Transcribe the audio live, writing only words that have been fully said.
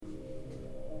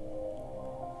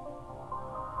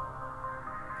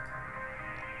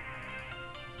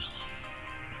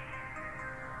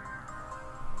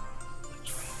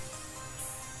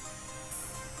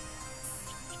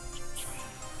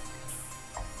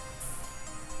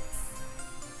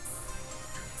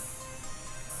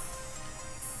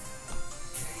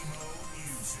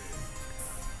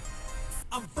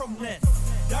from that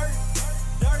dirt.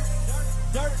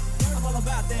 I'm all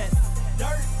about that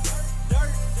dirt.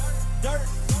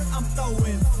 I'm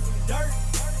throwing dirt.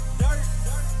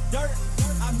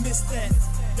 I miss that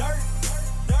dirt.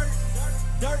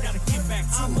 Gotta get back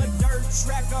to I'm a dirt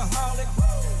trackaholic.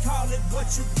 Call it what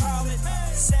you call it.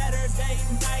 Saturday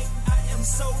night, I am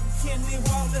so Kenny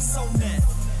Wallace on that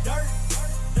dirt.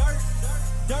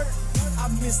 I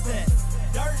miss that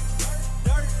dirt.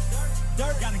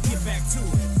 Gotta get back to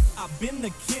it. I've been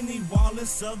the Kenny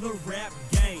Wallace of the rap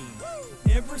game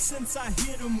ever since I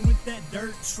hit him with that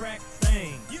dirt track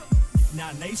thing.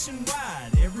 Now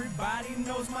nationwide, everybody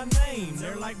knows my name.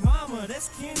 They're like, mama, that's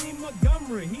Kenny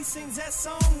Montgomery. He sings that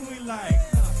song we like.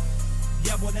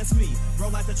 Yeah, boy, that's me.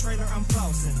 Roll out the trailer, I'm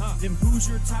flossing. Them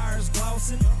Hoosier tires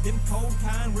glossing. Them cold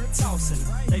kind we're tossing.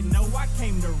 They know I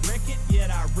came to wreck it, yet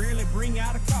I rarely bring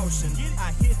out a caution.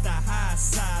 I hit the high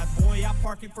side, boy, I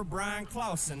park it for Brian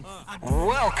Clausen.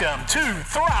 Welcome to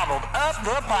Throttled Up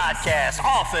the Podcast.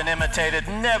 Often imitated,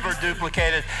 never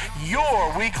duplicated.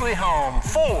 Your weekly home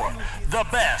for the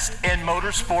best in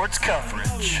motorsports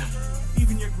coverage.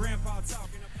 Even your grandpa talking.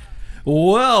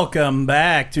 Welcome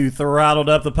back to Throttled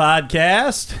Up the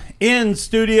Podcast. In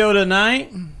studio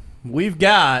tonight, we've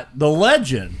got the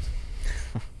legend.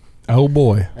 Oh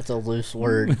boy. That's a loose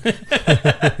word.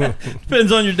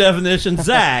 Depends on your definition.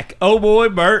 Zach, oh boy,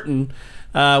 Burton,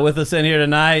 with us in here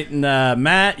tonight. And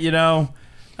Matt, you know,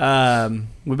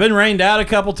 we've been rained out a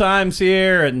couple times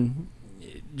here and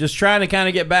just trying to kind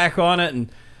of get back on it.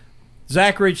 And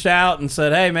Zach reached out and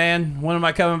said, hey, man, when am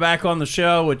I coming back on the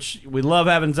show? Which we love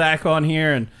having Zach on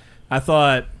here. And I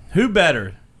thought, who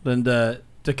better than to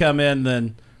come in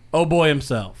than oh boy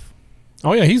himself?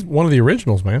 Oh, yeah, he's one of the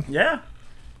originals, man. Yeah.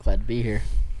 Glad to be here.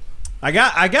 I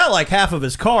got like half of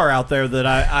his car out there that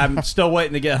I'm still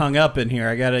waiting to get hung up in here.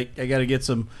 I gotta get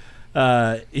some.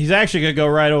 He's actually gonna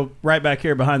go right back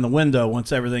here behind the window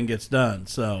once everything gets done.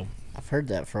 So I've heard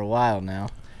that for a while now.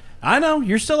 I know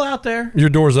you're still out there. Your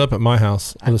door's up at my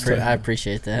house. I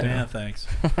appreciate that. Yeah, thanks.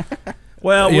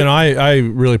 Well, you know, I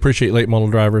really appreciate late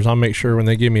model drivers. I'll make sure when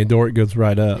they give me a door, it goes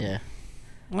right up. Yeah.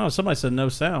 Oh, somebody said no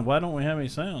sound. Why don't we have any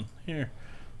sound? Here,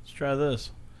 let's try this.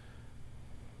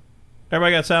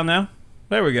 Everybody got sound now?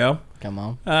 There we go. Come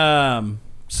on.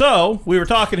 So we were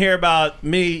talking here about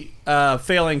me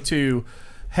failing to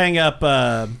hang up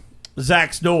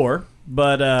Zach's door,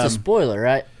 but it's a spoiler,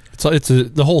 right? It's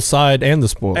the whole side and the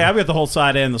spoiler. Hey, I've got the whole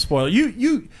side and the spoiler.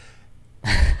 You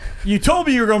told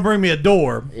me you were going to bring me a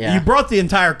door. Yeah. You brought the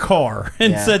entire car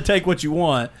and said take what you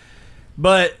want.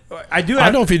 But I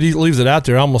don't know if he leaves it out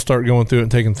there, I'm going to start going through it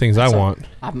and taking things I want.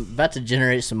 I'm about to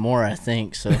generate some more, I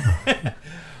think. So.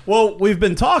 Well, we've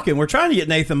been talking. We're trying to get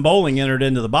Nathan Bowling entered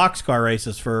into the boxcar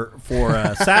races for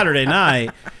Saturday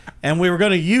night. And we were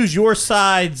going to use your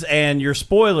sides and your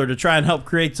spoiler to try and help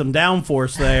create some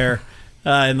downforce there.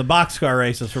 In the boxcar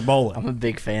races for bowling. I'm a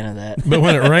big fan of that. But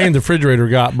when it rained, the refrigerator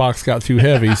box got too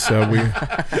heavy, so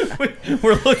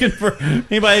we're looking for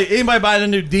anybody buying a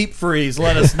new deep freeze.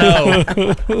 Let us know.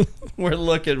 We're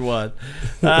looking one.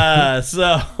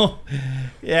 So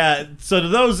to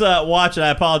those watching, I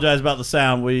apologize about the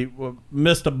sound. We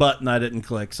missed a button I didn't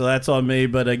click, so that's on me.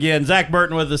 But again, Zach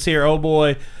Burton with us here. Oh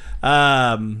boy,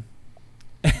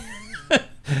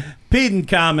 Peden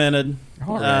commented.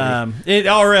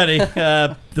 Already.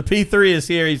 The P3 is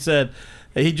here. He said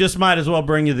he just might as well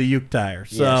bring you the Uke tire.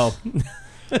 So yes.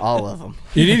 All of them.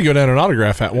 You need to go down and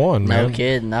autograph at one, man. No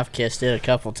kidding. I've kissed it a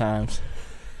couple times.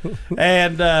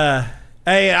 And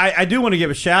hey, I do want to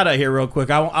give a shout out here real quick.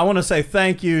 I want to say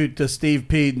thank you to Steve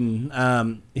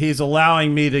Peden. He's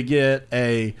allowing me to get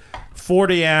a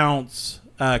 40-ounce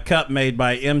cup made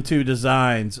by M2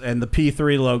 Designs, and the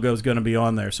P3 logo is going to be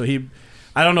on there. So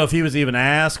I don't know if he was even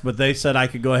asked, but they said I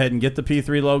could go ahead and get the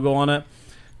P3 logo on it.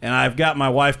 And I've got my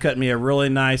wife cut me a really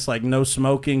nice, like, no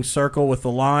smoking circle with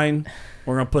the line.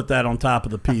 We're going to put that on top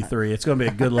of the P3. It's going to be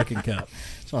a good-looking cup.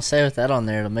 So I'll say with that on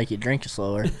there, it'll make you drink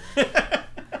slower.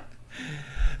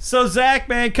 So, Zach,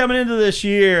 man, coming into this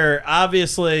year,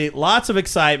 obviously, lots of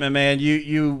excitement, man.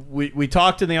 We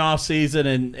talked in the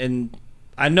offseason, and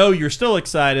I know you're still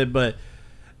excited, but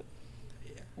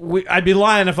I'd be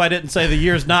lying if I didn't say the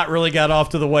year's not really got off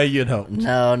to the way you'd hoped.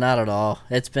 No, not at all.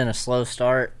 It's been a slow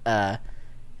start.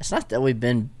 It's not that we've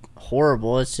been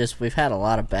horrible. It's just we've had a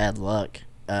lot of bad luck.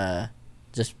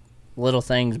 Just little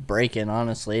things breaking,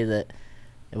 honestly, that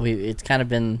it's kind of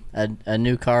been a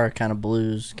new car kind of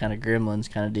blues, kind of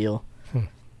gremlins kind of deal.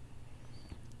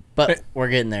 But we're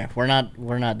getting there. We're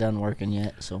not done working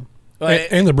yet, so.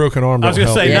 And the broken arm. I was going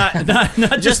to say, yeah.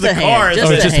 not just the car.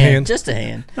 Just a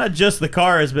hand. Not just the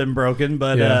car has been broken,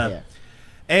 but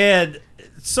and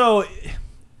so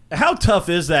How tough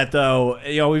is that, though?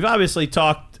 We've obviously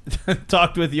talked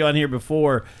with you on here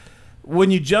before.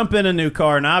 When you jump in a new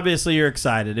car, and obviously you're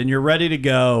excited and you're ready to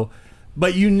go,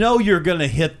 but you're going to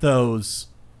hit those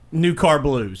new car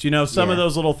blues. Some of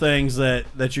those little things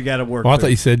that you got to work. Well, I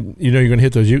thought you said you're going to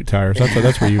hit those Ute tires.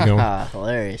 That's where you're going.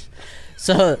 Hilarious.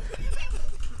 So,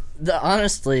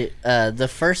 honestly, the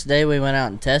first day we went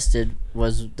out and tested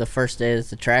was the first day that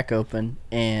the track opened,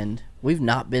 and we've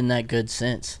not been that good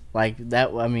since. Like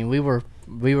that. I mean, we were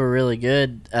really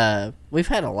good. We've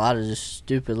had a lot of just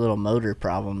stupid little motor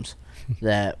problems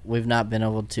that we've not been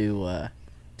able to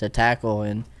tackle,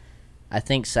 and I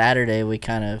think Saturday we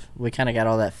kind of got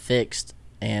all that fixed,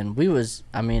 and we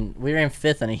ran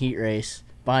fifth in a heat race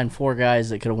behind 4 guys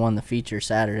that could have won the feature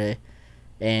Saturday,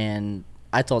 and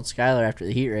I told Skylar after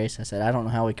the heat race, I said, I don't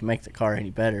know how we can make the car any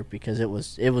better because it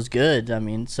was good. I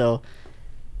mean, so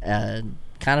kind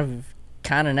of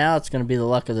now it's going to be the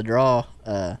luck of the draw.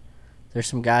 There's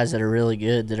some guys that are really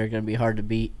good that are going to be hard to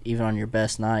beat even on your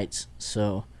best nights,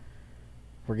 so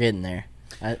we're getting there.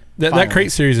 That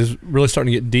crate series is really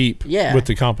starting to get deep with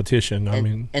the competition.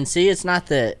 And see, it's not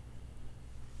that.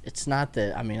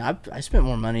 I mean, I spent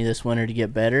more money this winter to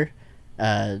get better.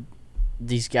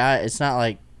 These guys, it's not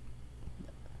like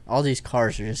all these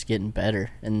cars are just getting better,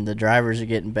 and the drivers are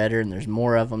getting better, and there's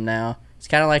more of them now. It's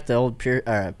kind of like the old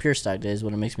pure stock days.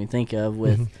 What it makes me think of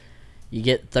with you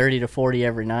get 30 to 40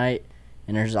 every night,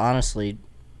 and there's honestly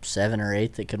 7 or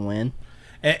 8 that can win.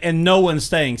 And no one's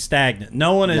staying stagnant.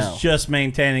 No one is just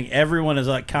maintaining. Everyone is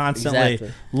like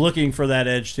constantly looking for that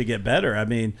edge to get better. I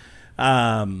mean,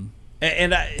 and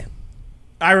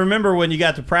I remember when you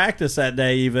got to practice that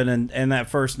day even and that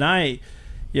first night,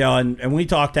 and we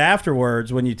talked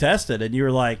afterwards when you tested, and you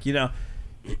were like,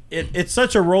 it's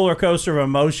such a roller coaster of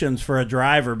emotions for a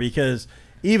driver because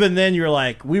even then you're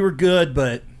like, we were good,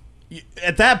 but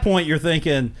at that point you're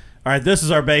thinking, all right, this is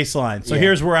our baseline. So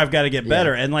here's where I've got to get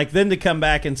better. And then to come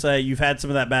back and say you've had some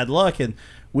of that bad luck and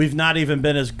we've not even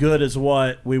been as good as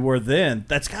what we were then,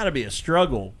 that's got to be a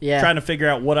struggle. Yeah. Trying to figure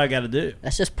out what I got to do.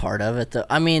 That's just part of it, though.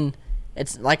 I mean,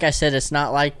 it's like I said, it's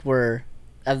not like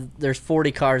there's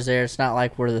 40 cars there. It's not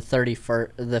like we're the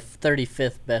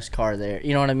 35th best car there.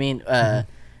 You know what I mean? The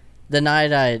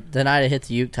night I hit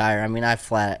the Ute tire, I mean, I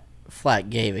flat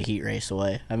gave a heat race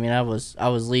away. I mean, I was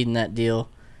leading that deal.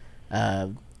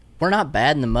 We're not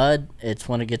bad in the mud. It's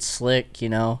when it gets slick,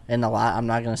 and I'm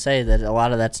not going to say that a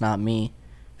lot of that's not me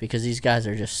because these guys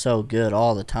are just so good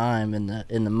all the time in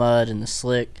the mud and the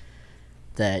slick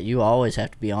that you always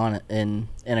have to be on it. And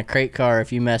in a crate car,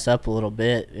 if you mess up a little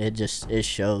bit, it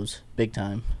shows big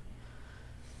time.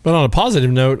 But on a positive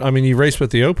note, I mean, you raced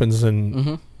with the Opens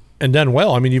and done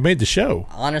well. I mean, you made the show.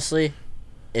 Honestly,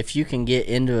 if you can get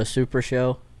into a super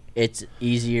show, it's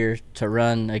easier to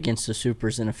run against the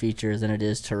supers in a feature than it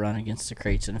is to run against the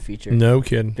crates in a feature. No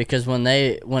kidding. Because when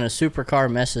a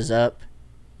supercar messes up,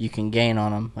 you can gain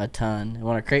on them a ton. And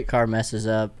when a crate car messes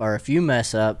up, or if you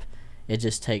mess up, it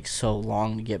just takes so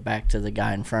long to get back to the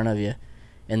guy in front of you.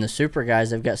 And the super guys,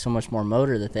 they've got so much more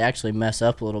motor that they actually mess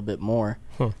up a little bit more.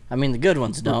 Huh. I mean, the good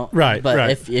ones don't. Right, but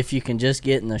right. If you can just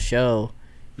get in the show,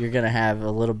 you're going to have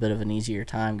a little bit of an easier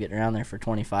time getting around there for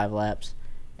 25 laps.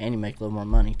 And you make a little more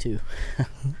money, too.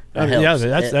 Yeah,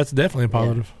 that's definitely a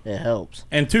positive. Yeah, it helps.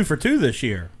 And 2 for 2 this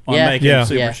year on making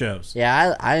super shows.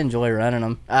 Yeah, I enjoy running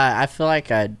them. I feel like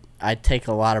I take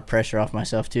a lot of pressure off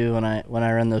myself, too, when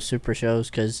I run those super shows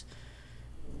because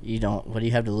what do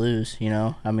you have to lose,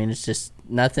 I mean, it's just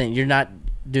nothing. You're not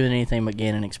doing anything but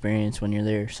gaining experience when you're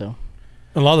there, so.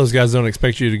 A lot of those guys don't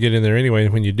expect you to get in there anyway,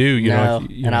 and when you do, you know.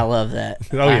 And I love that.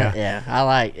 Oh, yeah. I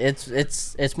like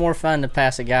it's more fun to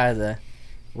pass a guy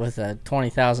with a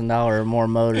 $20,000 or more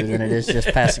motor than it is just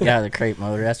pass a guy with a crate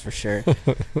motor. That's for sure.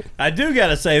 I do got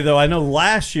to say though, I know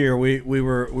last year we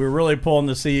were really pulling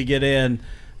to see you get in,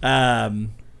 the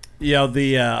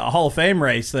Hall of Fame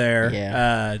race there.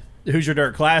 Yeah. Hoosier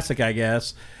Dirt Classic, I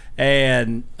guess.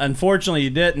 And unfortunately,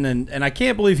 you didn't. And I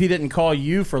can't believe he didn't call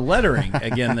you for lettering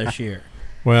again this year.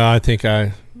 Well, I think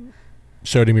I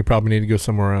showed him he probably need to go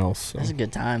somewhere else. So. That's a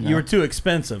good time, though. You were too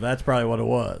expensive. That's probably what it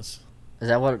was. Is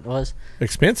that what it was?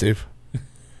 Expensive?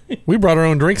 We brought our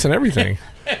own drinks and everything.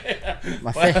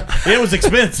 It was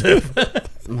expensive.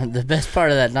 The best part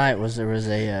of that night was there was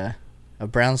a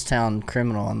Brownstown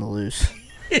criminal on the loose.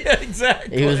 Yeah,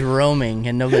 exactly. He was roaming,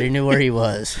 and nobody knew where he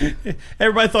was.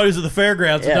 Everybody thought he was at the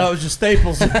fairgrounds, and no, it was just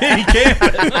Staples mini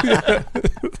camping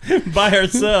by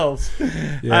ourselves.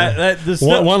 Yeah.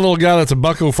 One little guy that's a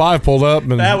 $1.05 pulled up,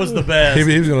 and that was the best.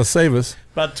 He was going to save us.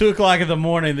 About 2:00 in the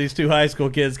morning, these 2 high school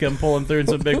kids come pulling through in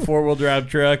some big 4-wheel drive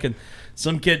truck, and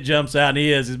some kid jumps out, and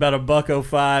he's about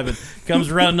 $105 and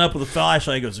comes running up with a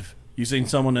flashlight. He goes, "You seen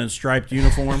someone in a striped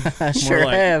uniform?" I sure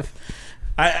have.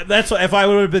 That's if I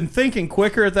would have been thinking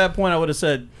quicker at that point, I would have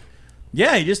said,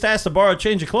 "Yeah, he just asked to borrow a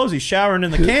change of clothes. He's showering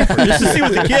in the camper," just to see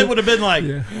what the kid would have been like.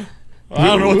 Yeah. I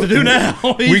don't know what to do now.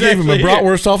 We gave him a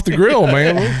bratwurst off the grill,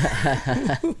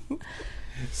 man.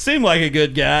 Seemed like a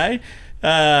good guy.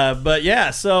 But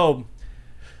yeah, so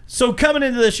coming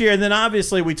into this year, and then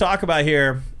obviously we talk about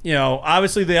here,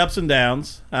 obviously the ups and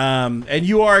downs. And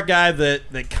you are a guy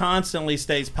that constantly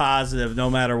stays positive no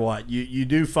matter what. You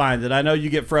do find that. I know you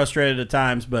get frustrated at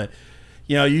times, but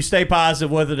you stay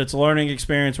positive with it. It's a learning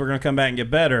experience. We're going to come back and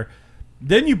get better.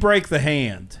 Then you break the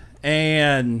hand,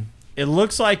 and it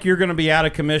looks like you're going to be out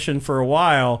of commission for a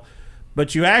while,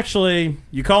 but you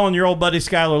call on your old buddy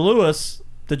Skylar Lewis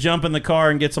to jump in the car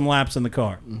and get some laps in the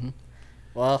car. Mm-hmm.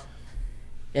 Well,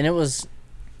 and it was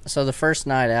so the first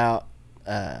night out.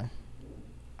 I'm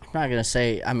not going to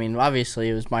say. I mean, obviously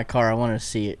it was my car. I wanted to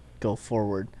see it go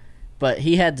forward, but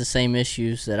he had the same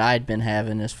issues that I'd been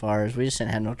having as far as we just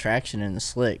didn't have no traction in the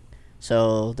slick.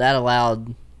 So that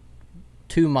allowed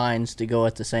two minds to go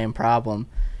at the same problem.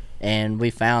 And we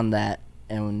found that,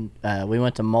 and we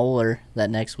went to Moeller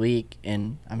that next week,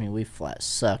 and, I mean, we flat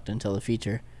sucked until the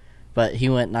feature. But he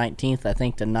went 19th, I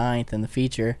think, to 9th in the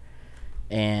feature.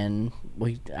 And,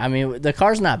 the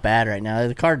car's not bad right now.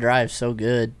 The car drives so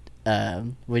good.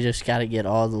 We just got to get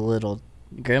all the little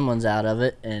gremlins out of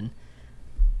it. And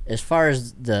as far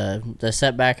as the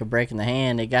setback of breaking the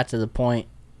hand, it got to the point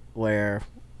where,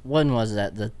 when was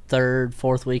that, the 3rd,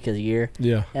 4th week of the year?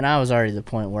 Yeah. And I was already at the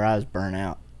point where I was burnt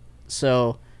out.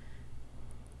 So,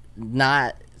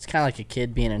 it's kind of like a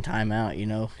kid being in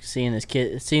timeout,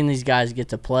 seeing these guys get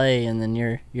to play, and then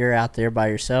you're out there by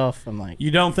yourself. I'm like,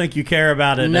 you don't think you care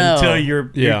about it until you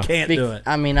can't do it.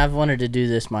 I mean, I've wanted to do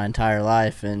this my entire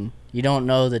life, and you don't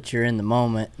know that you're in the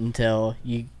moment until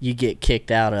you get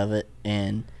kicked out of it,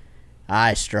 and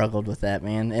I struggled with that,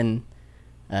 man.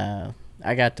 And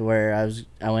I got to where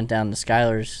I went down to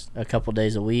Skylar's a couple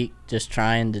days a week, just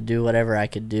trying to do whatever I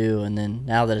could do. And then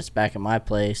now that it's back at my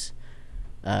place,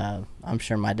 I'm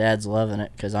sure my dad's loving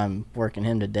it because I'm working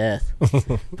him to death.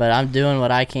 But I'm doing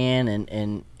what I can,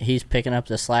 and he's picking up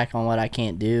the slack on what I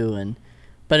can't do.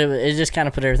 But it just kind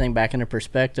of put everything back into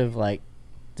perspective. Like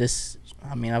this,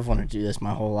 I've wanted to do this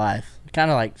my whole life.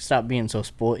 Kind of like stop being so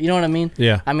spoiled. You know what I mean?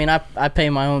 Yeah. I pay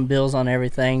my own bills on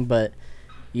everything, but.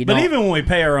 But even when we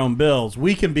pay our own bills,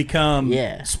 we can become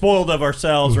spoiled of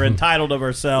ourselves or entitled of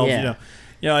ourselves.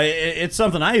 Yeah. It's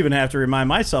something I even have to remind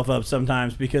myself of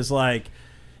sometimes because,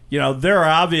 there are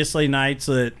obviously nights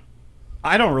that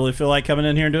I don't really feel like coming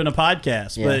in here and doing a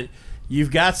podcast. Yeah. But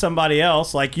you've got somebody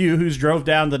else like you who's drove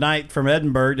down tonight from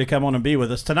Edinburgh to come on and be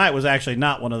with us. Tonight was actually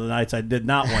not one of the nights I did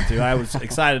not want to. I was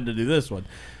excited to do this one.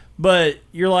 But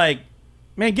you're like,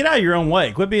 man, get out of your own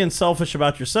way. Quit being selfish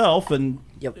about yourself and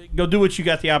go do what you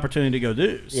got the opportunity to go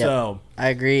do. Yep. So I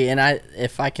agree, and I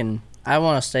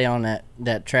want to stay on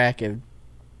that track of.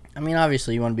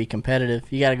 Obviously you want to be competitive.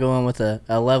 You got to go in with a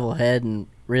level head and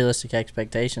realistic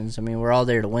expectations. We're all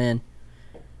there to win,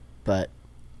 but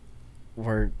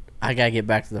I got to get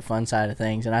back to the fun side of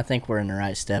things, and I think we're in the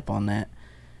right step on that.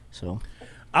 So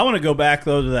I want to go back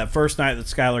though to that first night that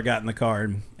Skylar got in the car,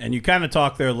 and you kind of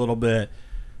talked there a little bit.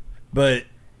 But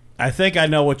I think I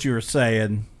know what you were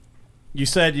saying. You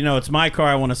said, it's my car.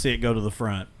 I want to see it go to the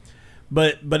front.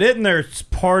 But isn't there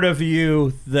part of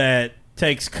you that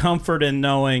takes comfort in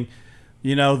knowing,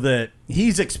 that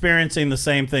he's experiencing the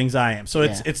same things I am? So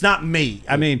it's not me.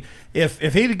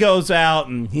 If he goes out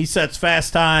and he sets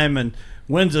fast time and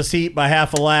wins a heat by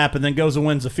half a lap and then goes and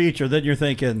wins a feature, then you're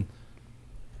thinking,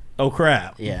 oh,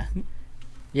 crap. Yeah.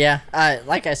 Yeah.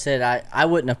 Like I said, I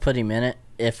wouldn't have put him in it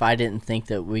if I didn't think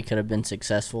that we could have been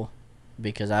successful,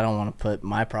 because I don't want to put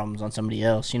my problems on somebody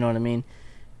else, you know what I mean?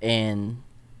 And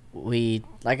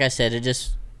like I said,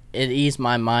 it eased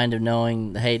my mind of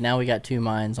knowing, hey, now we got two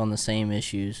minds on the same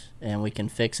issues, and we can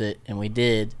fix it, and we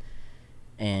did.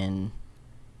 And,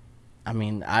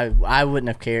 I wouldn't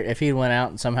have cared. If he went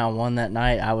out and somehow won that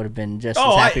night, I would have been just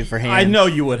as happy for him. I know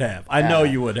you would have. I'm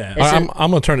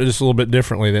going to turn it just a little bit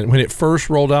differently then. When it first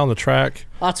rolled down the track.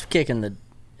 Lots of kicking the...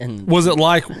 Was it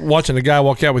like watching a guy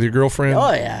walk out with your girlfriend?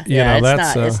 Oh yeah,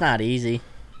 it's not easy.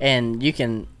 And you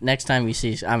can next time you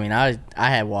see. I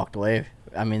had walked away.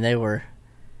 They were.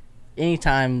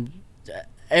 Anytime,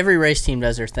 every race team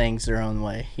does their things their own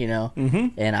way, Mm-hmm.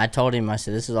 And I told him, I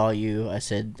said, "This is all you." I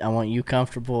said, "I want you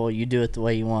comfortable. You do it the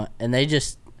way you want." And they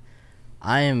just.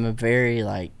 I am a very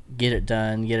get it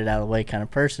done, get it out of the way kind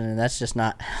of person, and that's just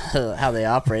not how they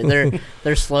operate.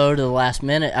 They're slow to the last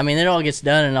minute. It all gets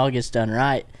done and it all gets done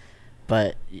right,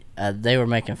 But they were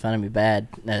making fun of me bad,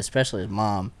 especially his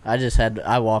mom.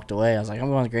 I walked away. I was like, I'm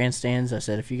going to the grandstands. I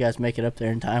said, if you guys make it up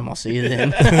there in time, I'll see you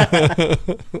then.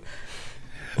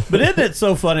 But isn't it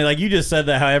so funny? Like, you just said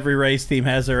that how every race team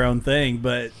has their own thing,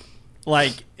 but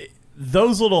like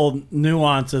those little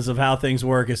nuances of how things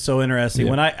work is so interesting. Yeah.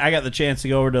 When I got the chance to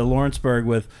go over to Lawrenceburg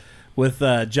with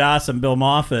Joss and Bill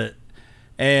Moffitt,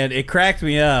 and it cracked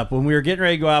me up when we were getting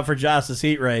ready to go out for Joss's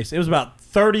heat race. It was about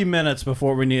 30 minutes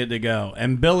before we needed to go,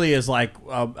 and Billy is like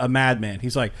a madman.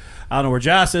 He's like, I don't know where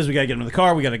Joss is. We got to get him in the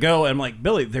car. We got to go. And I'm like,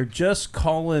 Billy, they're just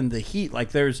calling the heat.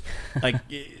 Like, there's like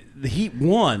the heat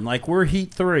 1. Like, we're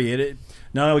heat 3.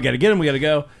 No, we got to get him. We got to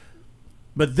go.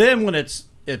 But then when it's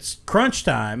crunch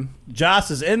time,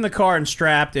 Joss is in the car and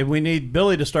strapped, and we need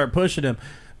Billy to start pushing him.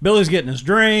 Billy's getting his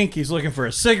drink. He's looking for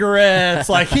a cigarette. It's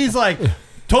like he's like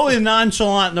totally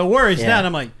nonchalant, no worries. Yeah. Now, and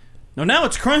I'm like, no, now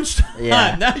it's crunch time.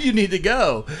 Yeah. Now you need to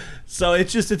go. So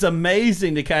it's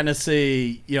amazing to kind of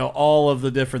see, all of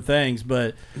the different things.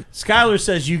 But Skylar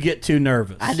says you get too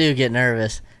nervous. I do get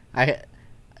nervous. I've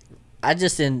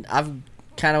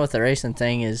kind of with the racing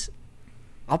thing is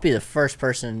I'll be the first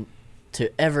person to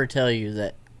ever tell you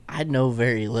that I know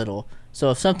very little.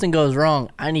 So if something goes wrong,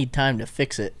 I need time to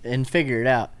fix it and figure it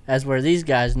out. As where these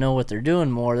guys know what they're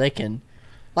doing more, they can,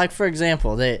 like for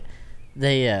example, they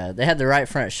had the right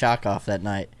front shock off that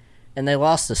night, and they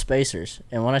lost the spacers.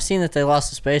 And when I seen that they lost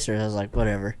the spacers, I was like,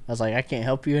 whatever. I was like, I can't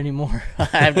help you anymore. I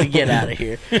have to get out of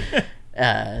here.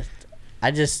 I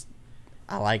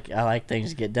like things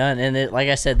to get done, and like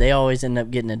I said, they always end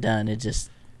up getting it done. It just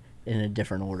in a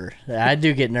different order. I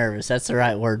do get nervous. That's the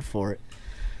right word for it.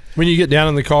 When you get down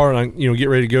in the car and get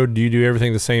ready to go, do you do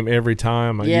everything the same every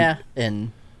time? Yeah,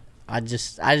 and I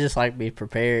just like to be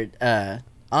prepared.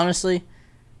 Honestly,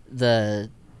 that's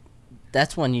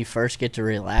when you first get to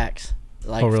relax,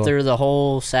 like really? through the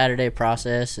whole Saturday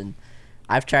process. And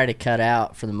I've tried to cut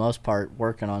out for the most part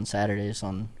working on Saturdays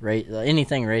on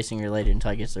anything racing related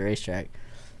until I get to the racetrack.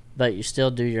 But you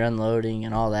still do your unloading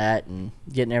and all that and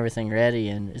getting everything ready,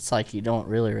 and it's like you don't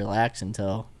really relax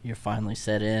until you're finally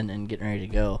set in and getting ready to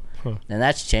go. Huh. And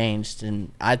that's changed,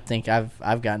 and I think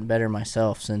I've gotten better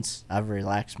myself since I've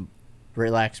relaxed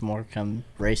more come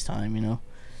race time,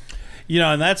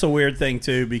 And that's a weird thing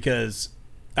too, because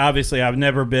obviously I've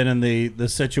never been in the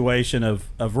situation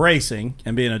of racing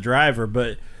and being a driver,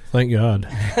 but thank God.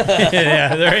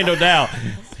 yeah, there ain't no doubt.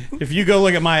 If you go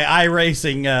look at my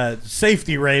iRacing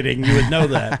safety rating, you would know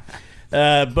that.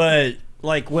 But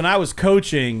like when I was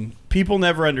coaching, people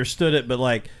never understood it. But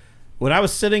like when I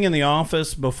was sitting in the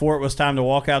office before it was time to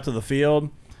walk out to the field,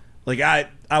 like I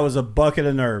was a bucket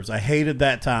of nerves. I hated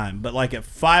that time. But like at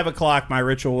 5 o'clock, my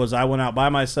ritual was I went out by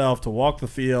myself to walk the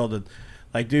field and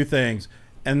like do things.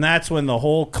 And that's when the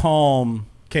whole calm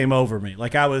came over me.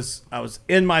 Like I was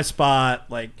in my spot.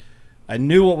 Like I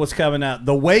knew what was coming out.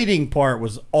 The waiting part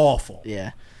was awful.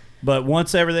 Yeah. But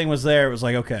once everything was there, it was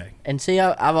like, okay. And see,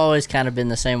 I've always kind of been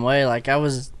the same way. Like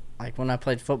when I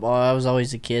played football, I was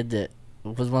always a kid that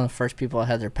was one of the first people that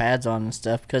had their pads on and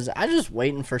stuff because I was just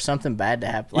waiting for something bad to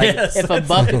happen. Like Yes,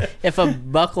 if a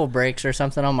buckle breaks or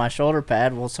something on my shoulder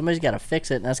pad, well, somebody's got to fix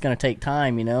it, and that's going to take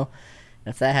time,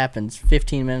 If that happens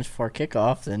 15 minutes before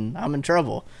kickoff, then I'm in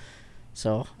trouble.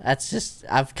 So that's just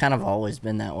I've kind of always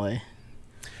been that way.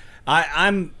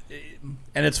 And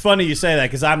it's funny you say that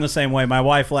because I'm the same way. My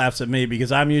wife laughs at me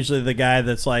because I'm usually the guy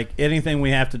that's like anything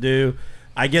we have to do,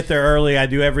 I get there early, I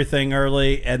do everything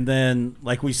early, and then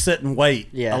like we sit and wait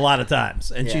a lot of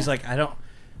times. And she's like, I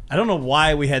don't know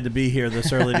why we had to be here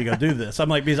this early to go do this. I'm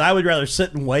like, because I would rather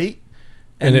sit and wait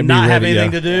and not have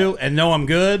anything to do and know I'm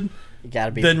good. You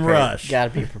gotta be then prepared. rush. You gotta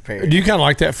be prepared. Do you kind of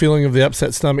like that feeling of the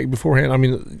upset stomach beforehand? I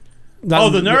mean,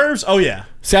 the nerves? Oh yeah.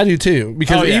 See, I do too.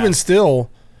 Because even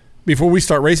still, before we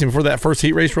start racing, before that first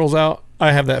heat race rolls out,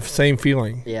 I have that same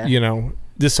feeling. Yeah.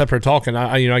 Just separate talking,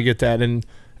 I get that, and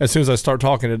as soon as I start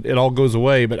talking, it all goes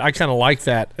away. But I kind of like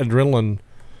that adrenaline.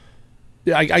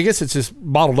 I guess it's just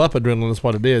bottled up adrenaline is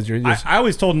what it is. I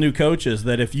always told new coaches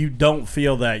that if you don't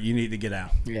feel that, you need to get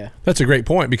out. Yeah. That's a great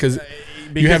point because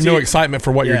you have no excitement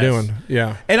for what you're doing.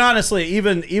 Yeah. And honestly,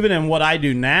 even in what I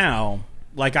do now,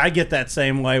 like I get that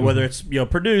same way, whether it's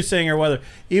producing or whether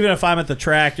even if I'm at the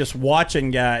track just watching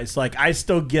guys, like I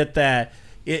still get that.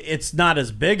 It's not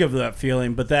as big of that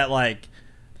feeling, but that like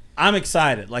I'm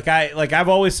excited. I've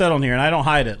always said on here, and I don't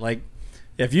hide it. Like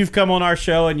if you've come on our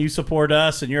show and you support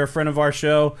us and you're a friend of our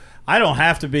show, I don't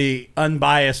have to be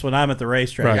unbiased when I'm at the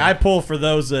racetrack. Right. I pull for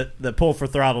those that pull for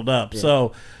Throttled Up. Yeah.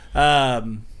 So,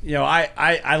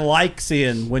 I like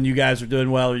seeing when you guys are doing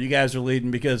well or you guys are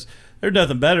leading because there's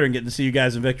nothing better than getting to see you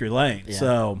guys in victory lane. Yeah.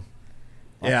 So,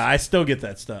 I still get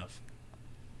that stuff.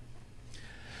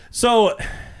 So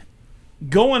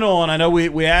going on, I know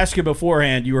we asked you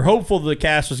beforehand. You were hopeful the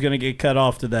cast was going to get cut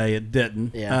off today. It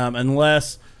didn't. Yeah.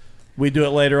 Unless we do it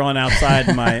later on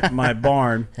outside my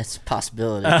barn. That's a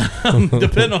possibility.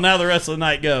 Depending on how the rest of the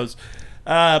night goes.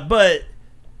 But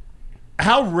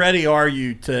how ready are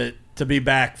you to be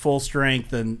back full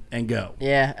strength and go?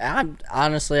 Yeah,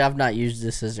 I've not used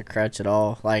this as a crutch at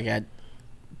all.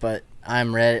 But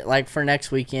I'm ready. Like for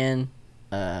next weekend,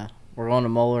 we're going to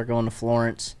Moeller, going to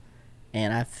Florence,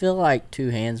 and I feel like two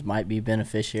hands might be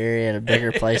beneficiary at a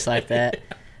bigger place like that.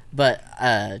 But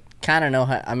kind of know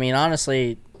how. I mean,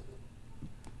 honestly,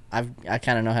 I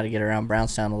kind of know how to get around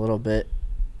Brownstown a little bit,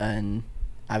 and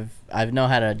I know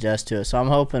how to adjust to it. So I'm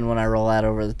hoping when I roll out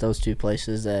over those two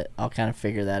places that I'll kind of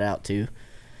figure that out too.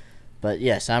 But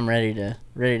yes, I'm ready to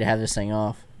have this thing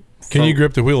off. Can you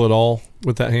grip the wheel at all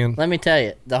with that hand? Let me tell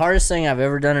you, the hardest thing I've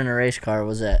ever done in a race car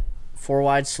was that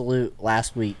 4-wide salute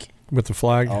last week. With the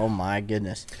flag? Oh my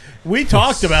goodness. We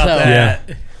talked about So- that.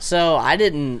 Yeah. So I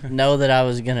didn't know that I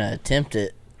was gonna attempt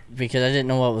it because I didn't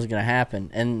know what was gonna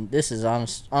happen. And this is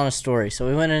honest story. So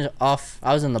we went off.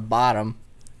 I was in the bottom,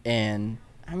 and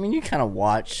I mean you kind of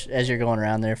watch as you're going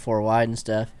around there 4-wide and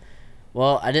stuff.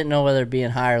 Well, I didn't know whether it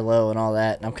being high or low and all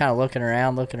that. And I'm kind of looking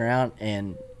around,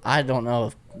 and I don't know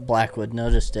if Blackwood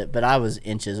noticed it, but I was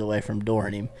inches away from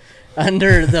dooring him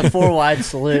under the 4-wide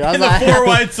salute. I was The like,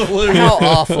 4-wide salute. how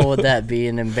awful would that be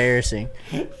and embarrassing?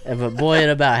 But boy, it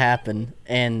about happened,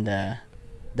 and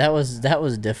that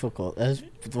was difficult. That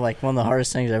was like one of the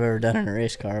hardest things I've ever done in a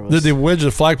race car. Did they wedge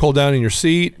the flagpole down in your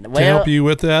seat to Well, help you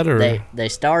with that, or They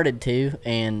started to,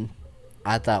 and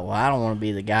I thought, well, I don't want to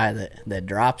be the guy that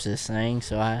drops this thing,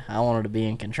 so I wanted to be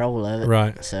in control of it.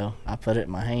 Right. So I put it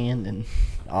in my hand, and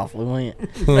off we went.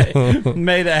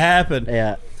 Made it happen.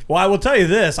 Yeah. Well, I will tell you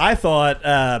this. I thought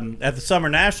at the Summer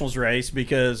Nationals race,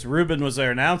 because Ruben was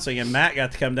there announcing and Matt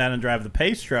got to come down and drive the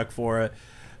pace truck for it,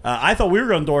 I thought we were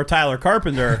going to door Tyler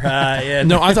Carpenter.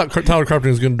 no? I thought Tyler Carpenter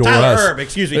was going to door Tyler us. Erb,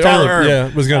 excuse me, Tyler Erb.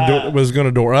 Yeah, was going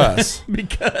to door us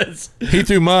Because he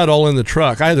threw mud all in the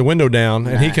truck. I had the window down,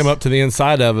 and he Nice. came up to the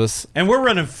inside of us. and we're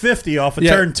running 50 off of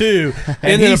Yeah. turn 2, and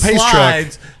And he then a pace truck.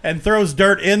 slides and throws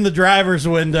dirt in the driver's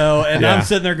window, and Yeah. I'm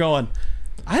sitting there going,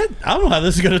 I don't know how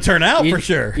this is going to turn out You, for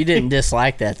sure. You didn't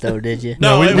dislike that, though, did you?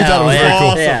 No, we it thought it was was very cool.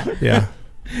 awesome. Yeah.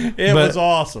 Yeah, It But- was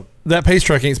awesome. that pace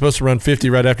truck ain't supposed to run 50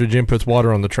 right after Jim puts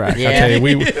water on the track. I Yeah. tell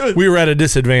you, we were at a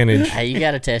disadvantage. Hey, you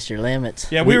got to test your limits.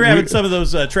 Yeah, we were having some of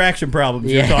those traction problems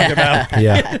you were talking about.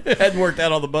 Yeah, Hadn't worked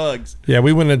out all the bugs. yeah.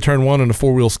 We went in turn 1 on a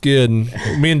 4-wheel skid, and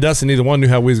me and Dustin, neither one knew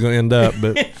how we was going to end up,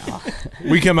 but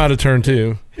we come out of turn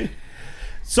 2.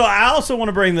 So I also want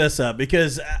to bring this up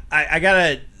because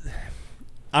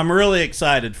I'm really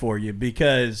excited for you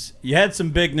because you had some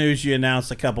big news you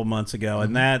announced a couple months ago,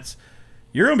 and that's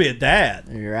you're going to be a dad.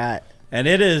 You're right. And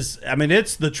it is, I mean,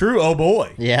 it's the true oh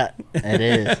boy. Yeah, it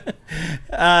is.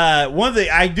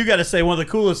 I do got to say, one of the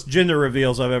coolest gender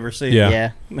reveals I've ever seen.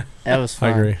 Yeah. Yeah, that was I fun.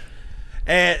 agree.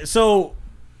 And so,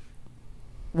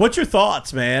 what's your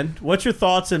thoughts, man? What's your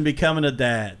thoughts in becoming a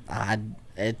dad?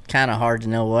 It's kind of hard to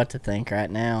know what to think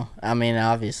right now. I mean,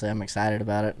 obviously, I'm excited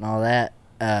about it and all that.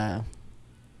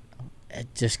 It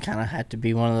just kind of had to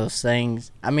be one of those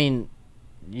things. I mean,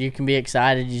 you can be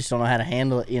excited, you just don't know how to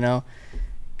handle it,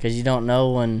 because you don't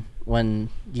know when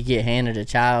you get handed a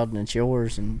child and it's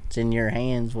yours and it's in your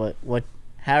hands.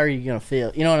 How are you gonna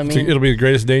feel? You know what I mean? It'll be the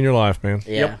greatest day in your life, man.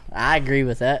 Yeah, Yep. I agree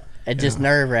with that. It's just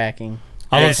nerve wracking.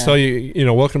 I'll just tell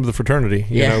you, welcome to the fraternity.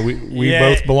 Yeah. We Yeah.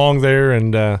 both belong there,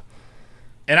 and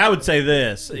And I would say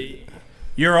this: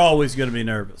 you're always going to be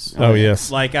nervous. oh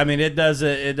yes, Like, I mean, it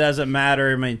doesn't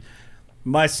matter. I mean,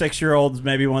 my 6-year-old's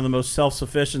maybe one of the most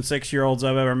self-sufficient 6-year-olds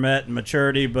I've ever met in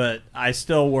maturity, but I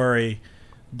still worry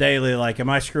daily, like, am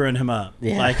I screwing him up?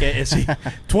 Yeah. Like, is he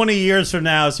 20 years from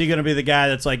now, is he going to be the guy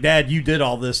that's like, Dad, you did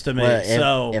all this to me?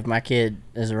 Well, if my kid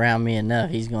is around me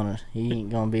enough, he ain't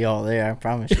gonna be all there. I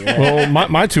promise you that. well,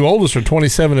 my two oldest are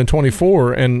 27 and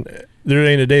 24, and there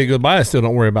ain't a day that goes by I still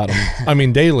don't worry about them. I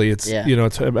mean, daily, it's Yeah.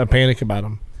 it's a panic about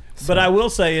them. But I will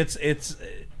say it's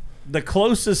the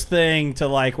closest thing to,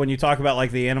 like, when you talk about,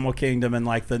 like, the animal kingdom and,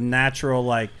 like, the natural,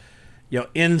 like,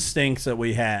 instincts that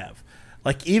we have.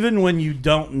 Like, even when you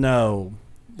don't know,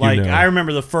 like, know. I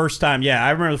remember the first time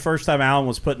Alan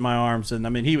was put in my arms, and I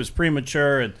mean, he was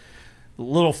premature and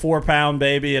little 4-pound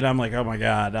baby, and I'm like, oh my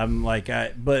God. I'm like,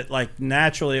 but like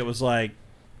naturally it was like,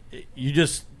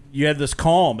 you had this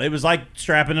calm. It was like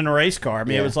strapping in a race car. I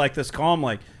mean, Yeah. it was like this calm,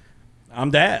 like,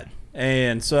 I'm dad.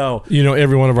 And so,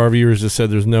 Every one of our viewers just said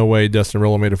there's no way Dustin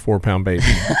Rollo made a 4-pound baby.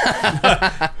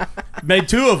 Made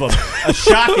 2 of them,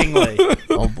 shockingly.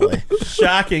 Oh boy.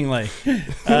 Shockingly.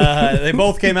 They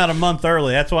both came out a month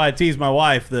early. That's why I teased my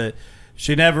wife that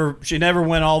she never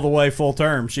went all the way full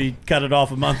term. She cut it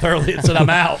off a month early and said, "I'm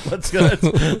out.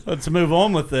 Let's move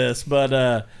on with this."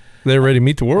 But they're ready to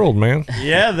meet the world, man.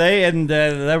 yeah,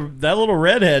 that little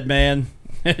redhead, man.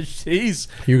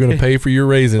 You're going to pay for your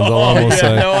raisins, all I'm going to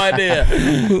say. No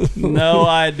idea. No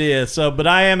idea. So, but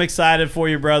I am excited for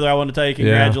you, brother. I want to tell you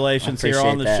congratulations here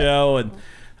on the show.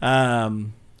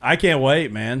 And I can't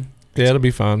wait, man. Yeah, it'll be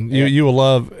fun. Yeah. You will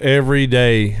love every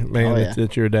day, man,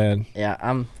 that you're a dad. Yeah,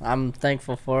 I'm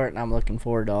thankful for it, and I'm looking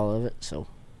forward to all of it. So,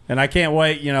 and I can't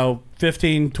wait,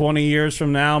 15, 20 years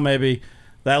from now, maybe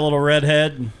that little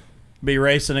redhead be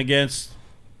racing against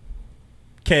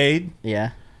Cade.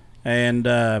 Yeah. And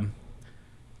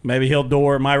maybe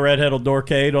my redhead will door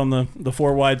Cade on the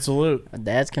 4-wide salute. My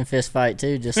dads can fist fight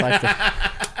too, just like the.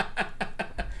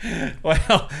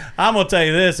 Well, I'm gonna tell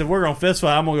you this: if we're gonna fist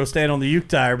fight, I'm gonna go stand on the uke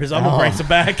tire because I'm gonna brace it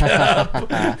back up.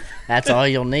 That's all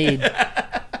you'll need.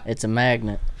 It's a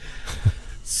magnet.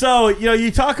 So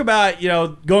you talk about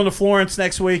going to Florence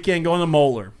next weekend, going to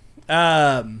Moeller.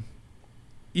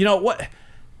 What?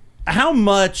 How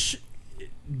much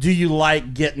do you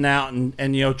like getting out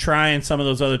and trying some of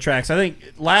those other tracks? I think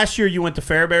last year you went to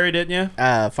Fairbury, didn't you?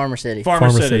 Farmer City. Farmer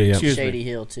City, yeah. excuse Shady me.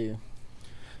 Hill too.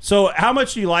 So how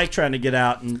much do you like trying to get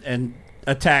out and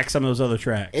attack some of those other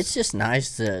tracks? It's just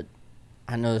nice to,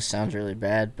 I know this sounds really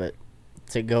bad, but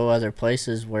to go other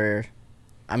places where,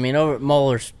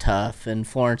 Moeller's tough and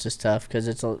Florence is tough because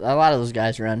it's a lot of those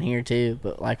guys around here too.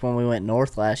 But like when we went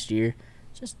north last year,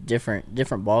 it's just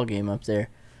different ball game up there.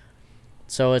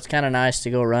 So it's kind of nice to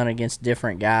go run against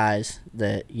different guys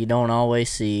that you don't always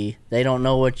see. They don't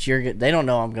know they don't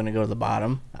know I'm going to go to the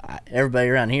bottom. Everybody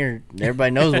around here,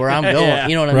 everybody knows where I'm going. Yeah.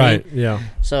 You know what I Right, mean? yeah.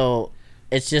 So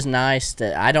it's just nice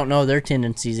that I don't know their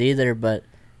tendencies either, but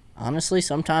honestly,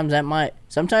 sometimes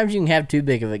you can have too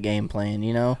big of a game plan,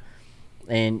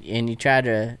 and you try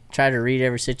to read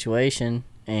every situation,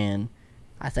 and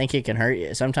I think it can hurt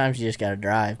you. Sometimes you just got to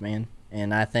drive, man.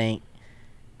 And I think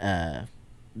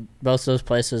both those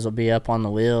places will be up on the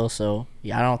wheel, so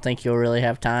I don't think you'll really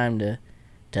have time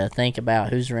to think about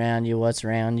who's around you, what's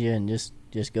around you, and just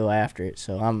go after it.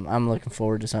 So I'm looking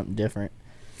forward to something different.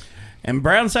 And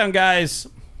Brown Sound guys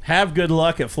have good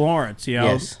luck at Florence.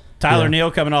 Yes. Tyler Yeah.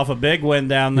 Neal coming off a big win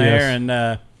down there,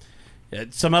 Yes.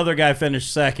 and some other guy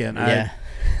finished second. Yeah.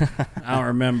 I don't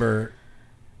remember.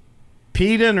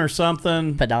 Peden or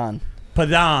something. Padan.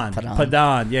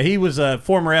 Padan. Yeah, he was a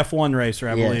former F1 racer,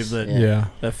 I believe, that Yeah.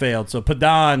 that failed. So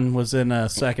Padan was in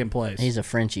second place. He's a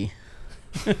Frenchie.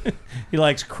 He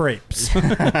likes crepes.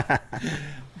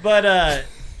 But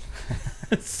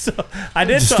so I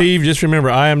did. Steve, just remember,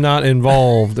 I am not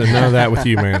involved in none of that with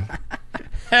you, man.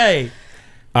 Hey,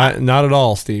 Not at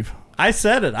all, Steve. I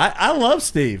said it. I love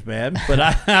Steve, man, but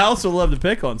I also love to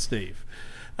pick on Steve.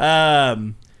 But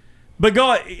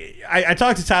I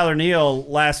talked to Tyler Neal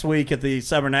last week at the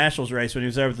Summer Nationals race when he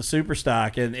was there with the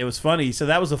Superstock, and it was funny. He said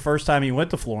that was the first time he went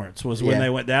to Florence was when Yeah. they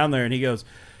went down there, and he goes,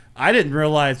 I didn't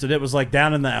realize that it was like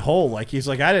down in that hole. Like he's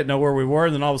like, I didn't know where we were,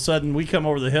 and then all of a sudden we come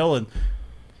over the hill and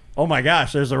oh my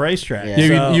gosh, there's a racetrack. Yeah.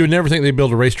 You, you would never think they'd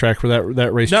build a racetrack for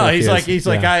that racetrack. No, he's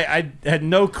like Yeah. I had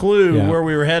no clue Yeah. where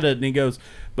we were headed, and he goes,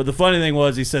 but the funny thing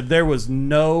was, he said there was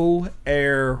no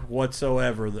air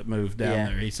whatsoever that moved down Yeah.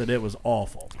 there. He said it was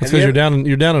awful. It's because you're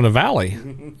down in a valley.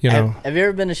 You know. Have you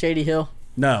ever been to Shady Hill?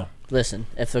 No, Listen,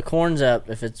 if the corn's up,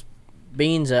 if it's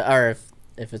beans, or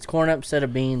if it's corn up instead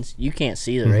of beans, you can't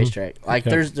see the racetrack. Like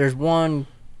Yeah. there's one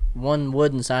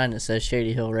wooden sign that says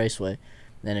Shady Hill Raceway,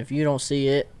 and if you don't see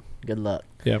it, good luck.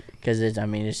 Yep. Because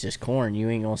it's just corn. You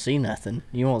ain't gonna see nothing.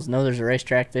 You won't know there's a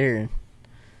racetrack there,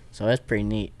 so that's pretty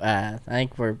neat. I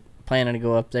think we're planning to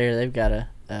go up there. They've got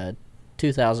a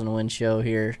 2,000 win show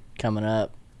here coming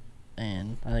up,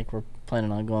 and I think we're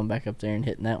planning on going back up there and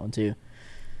hitting that one too.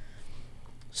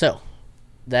 So,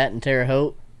 that and Terre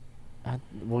Haute,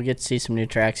 we'll get to see some new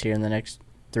tracks here in the next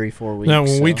 3-4 weeks. Now,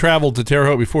 when we traveled to Terre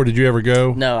Haute before, did you ever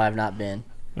go? No, I've not been.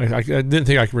 I didn't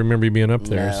think I could remember you being up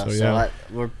there. No, so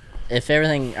yeah, if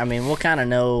everything, we'll kind of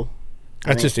know.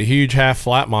 that's just a huge half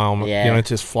flat mile. Yeah. You know, it's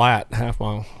just flat half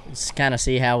mile. Just kind of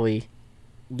see how we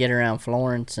get around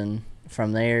Florence, and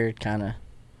from there, kind of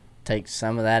take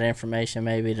some of that information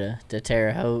maybe to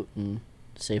Terre Haute and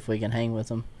see if we can hang with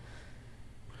them.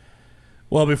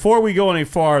 Well, before we go any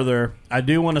farther, I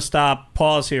do want to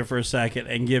pause here for a second,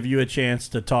 and give you a chance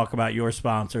to talk about your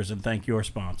sponsors and thank your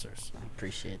sponsors.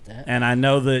 Appreciate that. And I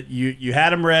know that you had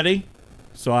them ready,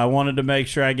 so I wanted to make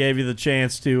sure I gave you the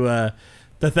chance to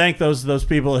to thank those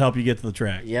people that help you get to the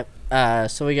track. Yep.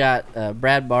 So we got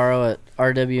Brad Barrow at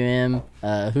RWM,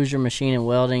 Hoosier Machine and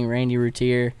Welding, Randy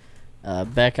Routier,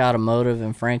 Beck Automotive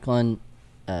in Franklin,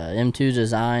 M2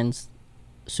 Designs,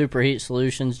 Superheat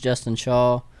Solutions, Justin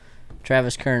Shaw,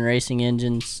 Travis Kern Racing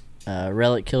Engines,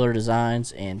 Relic Killer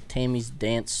Designs, and Tammy's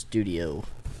Dance Studio.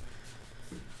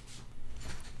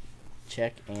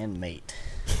 Check and mate.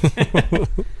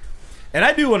 And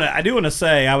I do want to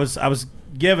say I was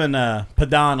giving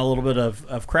Padan a little bit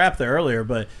of crap there earlier,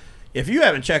 but if you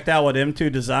haven't checked out what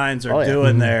M2 Designs are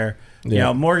doing there, you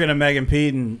know, Morgan and Megan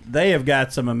Peden, they have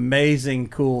got some amazing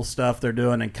cool stuff they're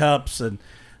doing in cups and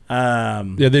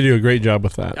they do a great job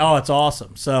with that. Oh, it's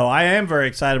awesome. So I am very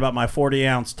excited about my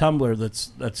 40-ounce tumbler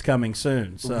that's coming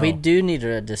soon. So we do need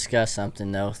to discuss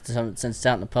something though, since it's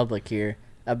out in the public here,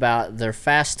 about their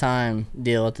Fast Time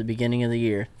deal at the beginning of the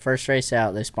year. First race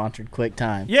out, they sponsored Quick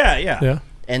Time. Yeah.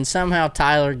 And somehow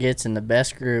Tyler gets in the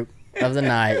best group of the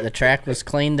night. The track was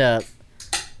cleaned up,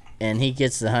 and he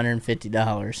gets the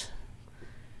 $150.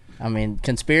 I mean,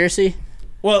 conspiracy?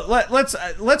 Well,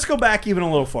 let's go back even a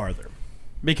little farther,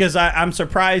 because I'm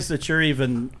surprised that you're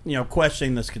even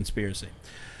questioning this conspiracy.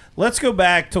 Let's go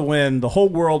back to when the whole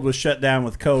world was shut down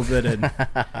with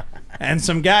COVID, and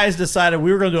some guys decided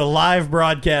we were going to do a live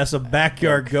broadcast of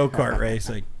backyard go-kart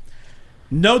racing.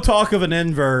 No talk of an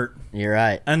invert. You're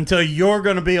right. Until you're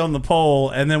going to be on the pole,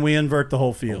 and then we invert the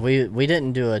whole field. We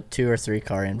didn't do a 2 or 3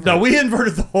 car invert. No, we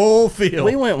inverted the whole field.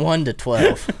 We went 1 to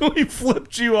 12. We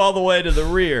flipped you all the way to the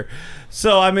rear.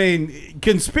 So, I mean,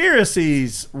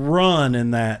 conspiracies run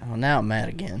in that. Well, now I'm mad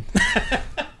again.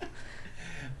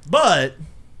 But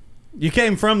you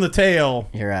came from the tail.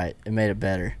 You're right. It made it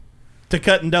better. To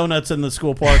cutting donuts in the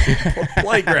school parking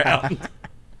playground.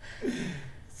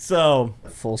 So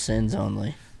full sins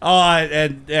only. Oh,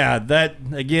 and yeah, that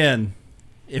again.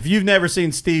 If you've never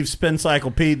seen Steve spin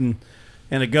cycle Peden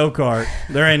in a go-kart,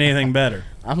 there ain't anything better.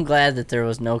 I'm glad that there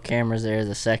was no cameras there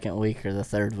the second week or the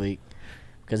third week,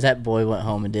 because that boy went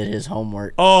home and did his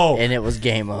homework. Oh, and it was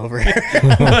game over.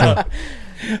 Well,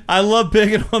 I love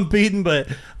picking on Peden, but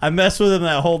I messed with him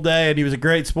that whole day, and he was a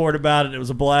great sport about it. It was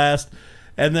a blast.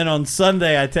 And then on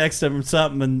Sunday, I texted him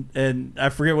something, and I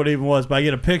forget what it even was, but I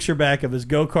get a picture back of his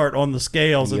go-kart on the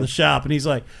scales in the shop, and he's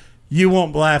like, "You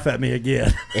won't laugh at me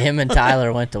again." Him and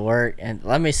Tyler went to work, and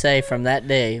let me say, from that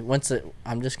day,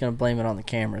 I'm just going to blame it on the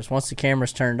cameras. Once the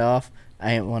cameras turned off,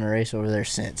 I ain't won a race over there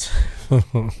since. We're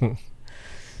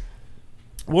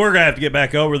going to have to get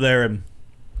back over there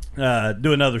and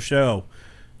do another show,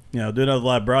 do another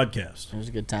live broadcast. It was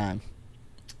a good time.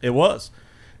 It was.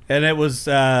 And it was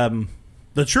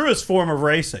the truest form of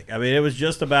racing. I mean, it was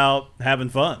just about having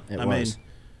fun. It was.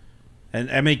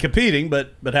 Competing,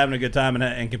 but having a good time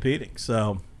and competing.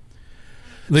 So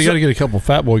they got to get a couple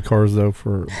fat boy cars though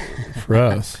for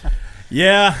us.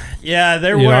 Yeah,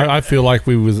 there were. I feel like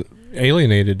we was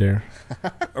alienated there.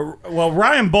 Well,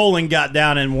 Ryan Bowling got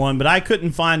down in one, but I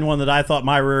couldn't find one that I thought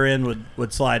my rear end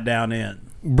would slide down in.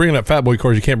 Bringing up fat boy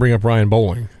cars, you can't bring up Ryan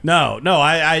Bowling. No,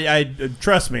 I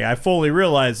trust me. I fully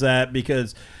realize that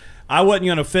because I wasn't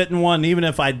going to fit in one. Even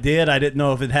if I did, I didn't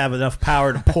know if it'd have enough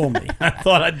power to pull me. I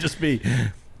thought I'd just be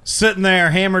sitting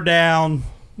there, hammer down,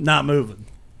 not moving.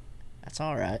 That's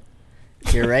all right.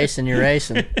 If you're racing, you're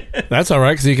racing. That's all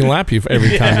right because he can lap you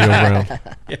every time you go around.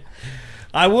 Yeah.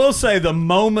 I will say the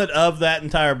moment of that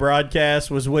entire broadcast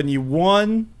was when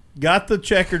you got the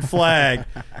checkered flag,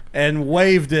 and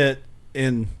waved it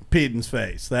in Peden's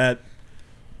face.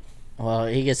 Well,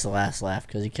 he gets the last laugh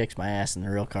because he kicks my ass in the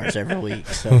real cars every week.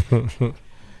 So.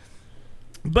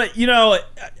 But,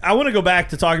 I want to go back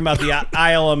to talking about the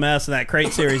ILMS and that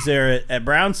crate series there at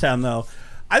Brownstown, though.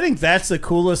 I think that's the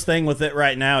coolest thing with it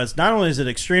right now is not only is it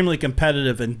extremely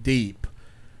competitive and deep,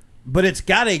 but it's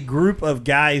got a group of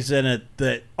guys in it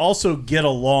that also get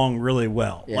along really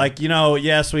well. Yeah. Like,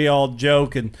 yes, we all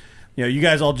joke and, you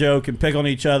guys all joke and pick on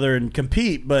each other and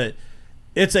compete, but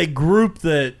it's a group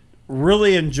that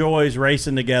really enjoys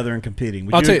racing together and competing.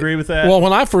 Would you agree with that? Well,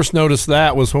 when I first noticed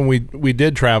that was when we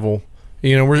did travel,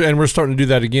 we're starting to do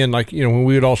that again. Like, when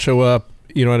we would all show up,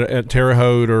 at Terre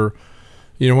Haute or,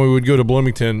 when we would go to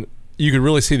Bloomington, you could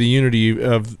really see the unity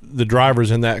of the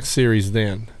drivers in that series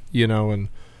then, and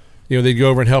they'd go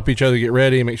over and help each other get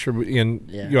ready and make sure go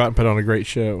out and put on a great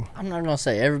show. I'm not going to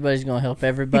say everybody's going to help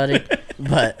everybody,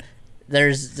 but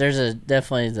there's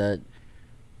definitely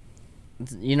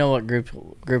what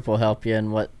group will help you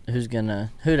and who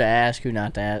to ask, who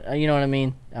not to ask. You know what I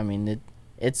mean? I mean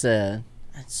it's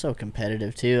so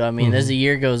competitive too. I mean, as the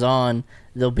year goes on,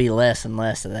 there'll be less and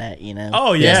less of that.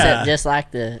 Oh yeah, just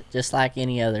like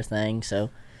any other thing.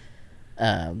 So,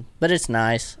 but it's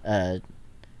nice.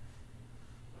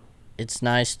 it's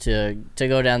nice to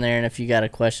go down there, and if you got a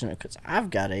question, because I've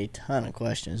got a ton of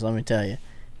questions, let me tell you,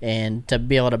 and to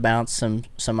be able to bounce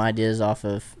some ideas off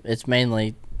of, it's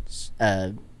mainly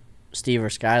Steve or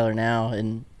Skylar now,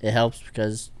 and it helps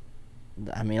because,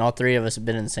 I mean, all three of us have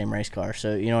been in the same race car,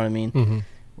 so you know what I mean? Mm-hmm.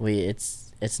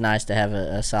 It's nice to have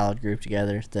a solid group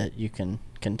together that you can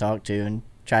talk to and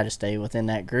try to stay within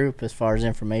that group as far as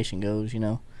information goes, you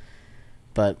know.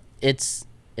 But it's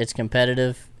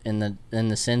competitive in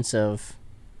the sense of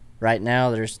right now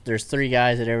there's three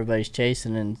guys that everybody's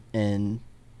chasing, and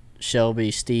Shelby,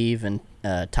 Steve, and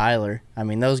Tyler. I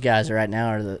mean, those guys right now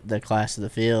are the class of the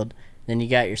field. Then you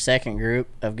got your second group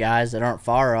of guys that aren't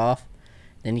far off.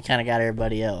 Then you kind of got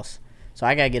everybody else. So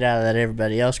I got to get out of that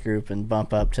everybody else group and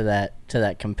bump up to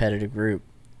that competitive group,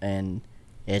 and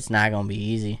it's not going to be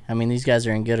easy. I mean, these guys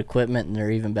are in good equipment, and they're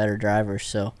even better drivers.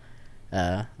 So,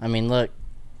 I mean, look,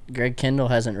 Greg Kendall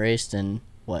hasn't raced in,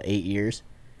 8 years?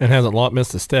 And hasn't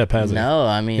missed a step, has he? No,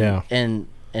 I mean, yeah. and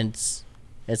it's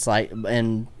like,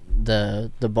 and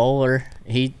the bowler,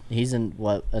 he's in,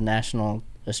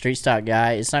 a street stock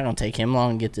guy. It's not going to take him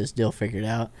long to get this deal figured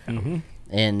out. Mm-hmm.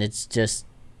 And it's just,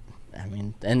 I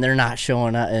mean, and they're not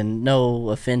showing up, and no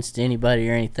offense to anybody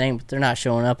or anything, but they're not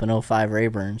showing up in 05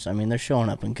 Rayburns. I mean, they're showing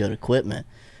up in good equipment.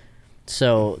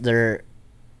 So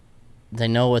they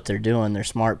know what they're doing. They're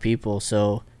smart people.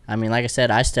 So, I mean, like I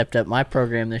said, I stepped up my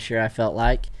program this year, I felt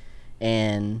like,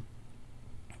 and,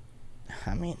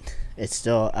 I mean, it's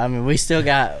still, I mean, we're still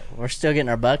getting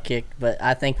our butt kicked, but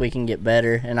I think we can get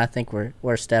better, and I think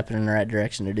we're stepping in the right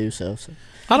direction to do so.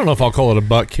 I don't know if I'll call it a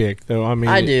butt kick, though. I mean,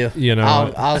 I do. You know,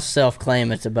 I'll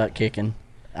self-claim it's a butt kicking.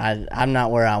 I'm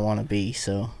not where I want to be,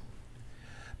 so.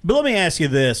 But let me ask you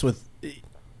this: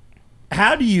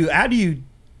 how do you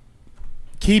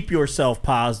keep yourself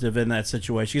positive in that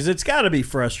situation? Because it's got to be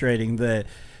frustrating that,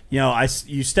 you know,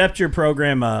 you stepped your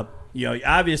program up. You know,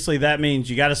 obviously that means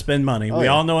you got to spend money. We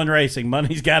all know in racing,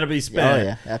 money's got to be spent. Oh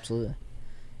yeah, absolutely.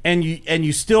 And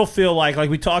you still feel like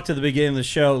we talked at the beginning of the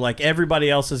show, like everybody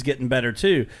else is getting better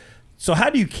too. So how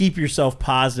do you keep yourself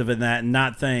positive in that and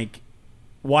not think,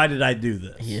 why did I do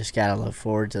this? You just gotta look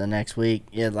forward to the next week.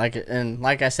 Yeah,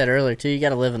 like I said earlier too, you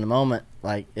gotta live in the moment.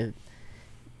 Like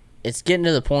it's getting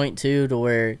to the point too to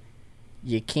where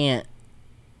you can't.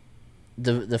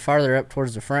 The farther up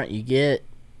towards the front you get,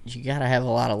 you gotta have a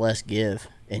lot of less give,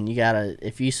 and you gotta,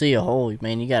 if you see a hole,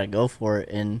 man, you gotta go for it.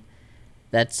 And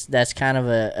that's kind of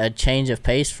a change of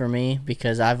pace for me,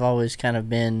 because I've always kind of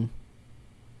been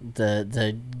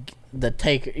the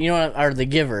taker, you know, or the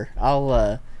giver.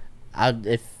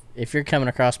 If you're coming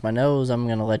across my nose, I'm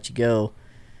gonna let you go,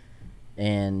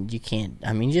 and you can't.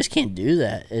 I mean, you just can't do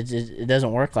that. It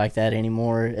doesn't work like that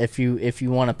anymore. If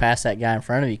you want to pass that guy in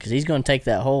front of you, because he's gonna take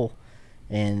that hole,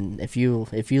 and if you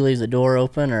leave the door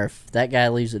open, or if that guy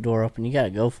leaves the door open, you gotta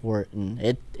go for it, and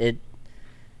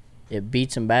it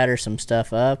beats and batters some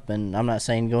stuff up. And I'm not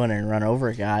saying go in there and run over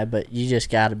a guy, but you just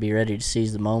got to be ready to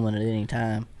seize the moment at any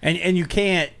time. And you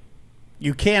can't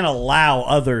allow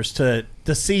others to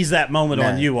seize that moment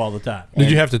on you all the time.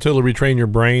 Did you have to totally retrain your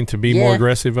brain to be more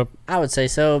aggressive up? I would say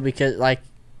so, because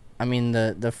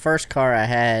the first car I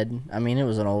had, I mean, it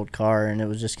was an old car, and it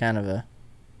was just kind of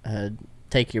a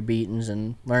take your beatings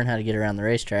and learn how to get around the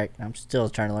racetrack. I'm still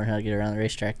trying to learn how to get around the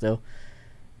racetrack though.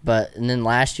 And then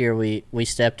last year we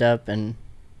stepped up and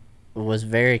was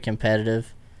very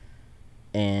competitive,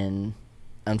 and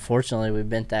unfortunately we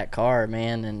bent that car,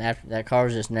 man, and after that car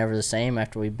was just never the same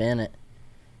after we bent it.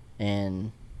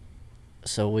 And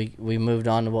so we moved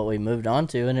on to what we moved on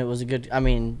to, and it was a good, I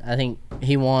mean, I think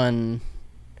he won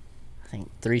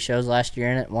 3 shows last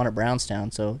year in it, won at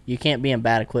Brownstown, so you can't be in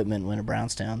bad equipment and win at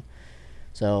Brownstown.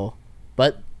 So,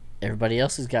 but everybody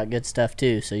else has got good stuff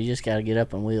too, so you just got to get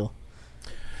up and wheel.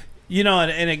 You know,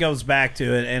 and it goes back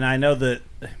to it, and I know that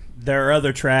there are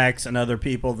other tracks and other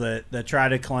people that try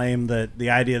to claim that the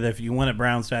idea that if you win at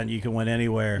Brownstown, you can win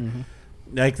anywhere,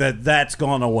 like that's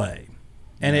gone away.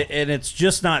 And it's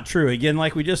just not true. Again,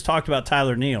 like we just talked about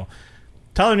Tyler Neal.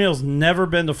 Tyler Neal's never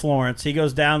been to Florence. He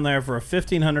goes down there for a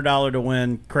 $1,500 to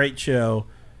win crate show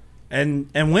and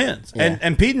wins. Yeah.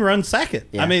 And Peden runs second.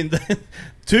 Yeah. I mean,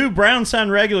 2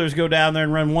 Brownstown regulars go down there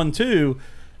and run 1-2.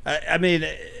 I mean,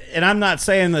 and I'm not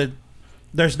saying that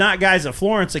there's not guys at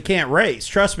Florence that can't race.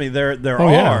 Trust me, there Oh,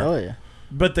 are. yeah. Oh yeah.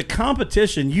 But the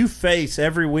competition you face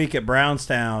every week at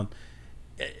Brownstown,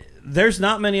 there's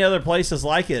not many other places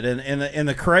like it. And in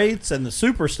the crates and the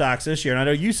super stocks this year, and I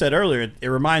know you said earlier, it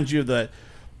reminds you of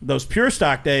those pure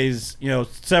stock days, you know,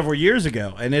 several years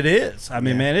ago. And it is. I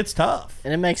mean, man, it's tough.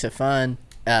 And it makes it fun.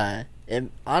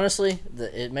 Honestly,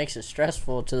 it makes it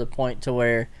stressful to the point to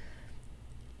where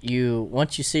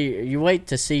once you wait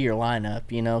to see your lineup,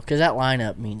 because that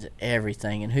lineup means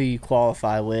everything and who you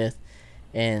qualify with.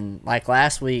 And like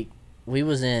last week, we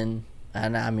was in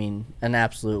an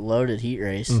absolute loaded heat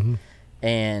race,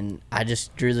 and I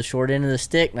just drew the short end of the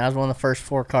stick, and I was one of the first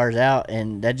 4 cars out,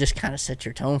 and that just kind of set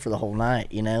your tone for the whole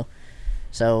night,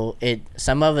 So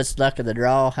some of it's luck of the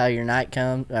draw, how your night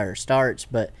comes or starts,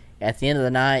 but at the end of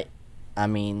the night,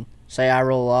 say I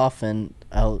roll off in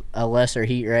a lesser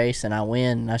heat race and I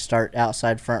win and I start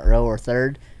outside front row or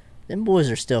third, them boys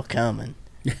are still coming.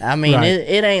 Right.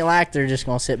 It ain't like they're just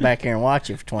going to sit back here and watch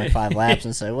you for 25 laps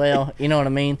and say, well, you know what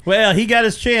I mean? Well, he got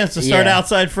his chance to start Yeah.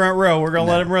 outside front row. We're going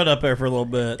to let him run up there for a little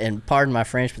bit. And pardon my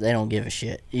French, but they don't give a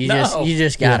shit. You No.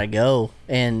 just got to go.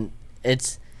 And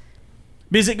it's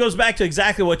Because it goes back to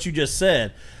exactly what you just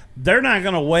said. They're not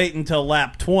going to wait until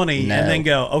lap 20 No. and then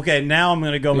go, okay, now I'm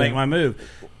going to go make my move.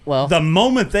 well, The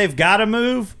moment they've got to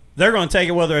move, they're going to take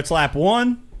it whether it's lap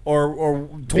 1 or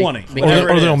 20. Be- whatever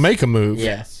Or it they'll is. make a move.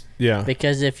 yes. Yeah.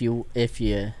 Because if you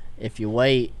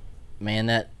wait, man,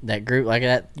 that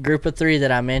group of 3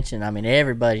 that I mentioned,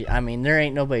 everybody, there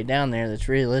ain't nobody down there that's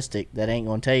realistic that ain't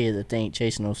gonna tell you that they ain't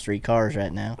chasing those 3 cars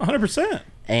right now. 100%.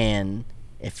 And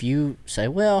if you say,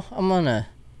 well, I'm gonna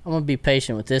be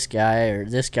patient with this guy or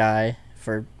this guy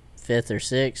for 5th or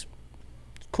 6th,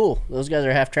 cool. Those guys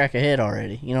are half track ahead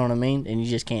already. You know what I mean? And you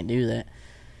just can't do that.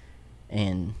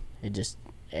 And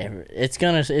it's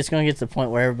gonna get to the point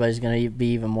where everybody's gonna be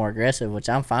even more aggressive, which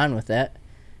I'm fine with that.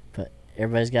 But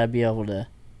everybody's got to be able to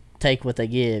take what they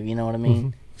give. You know what I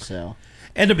mean? So.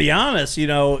 And to be honest,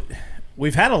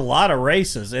 we've had a lot of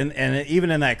races, and even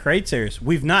in that crate series,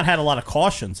 we've not had a lot of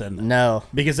cautions in them. No.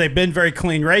 Because they've been very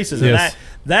clean races. Yes.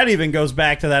 And that even goes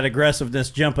back to that aggressiveness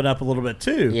jumping up a little bit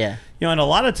too. Yeah. And a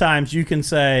lot of times you can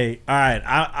say, all right,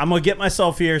 I'm going to get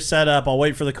myself here set up. I'll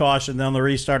wait for the caution. Then on the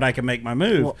restart, I can make my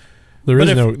move. Well, There But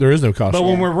is no caution. but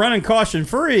when we're running caution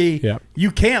free, Yeah.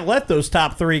 you can't let those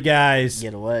top 3 guys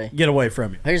Get away. get away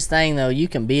from you. Here's the thing, though. You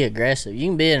can be aggressive. You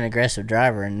can be an aggressive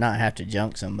driver and not have to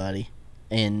junk somebody.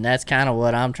 And that's kind of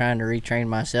what I'm trying to retrain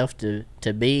myself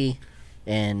to be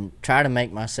and try to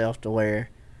make myself to where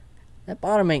that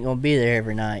bottom ain't going to be there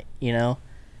every night,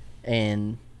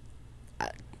 And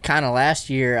kind of last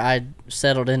year, I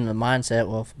settled into the mindset,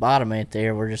 well, if the bottom ain't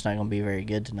there, we're just not going to be very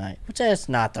good tonight. Which that's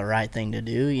not the right thing to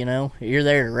do, You're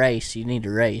there to race. You need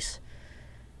to race.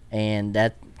 And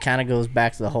that kind of goes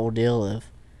back to the whole deal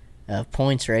of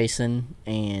points racing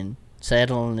and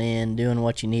settling in, doing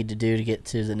what you need to do to get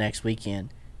to the next weekend.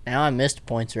 Now I missed a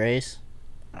points race.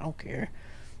 I don't care.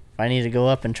 If I need to go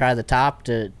up and try the top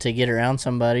to get around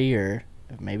somebody, or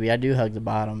maybe I do hug the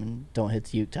bottom and don't hit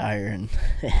the Uke tire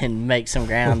and make some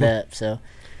ground up. So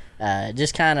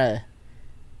just kind of,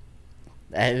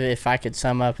 if I could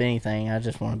sum up anything, I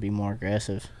just want to be more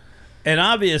aggressive. And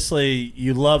obviously,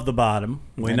 you love the bottom.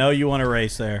 We know you want to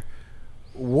race there.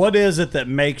 What is it that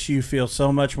makes you feel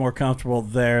so much more comfortable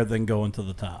there than going to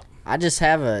the top? I just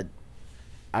have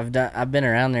I've been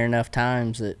around there enough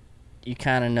times that you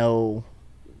kind of know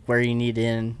where you need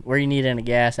in the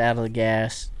gas, out of the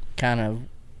gas, kind of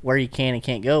where you can and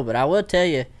can't go. But I will tell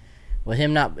you, with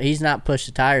him he's not pushed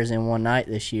the tires in one night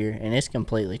this year, and it's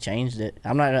completely changed it.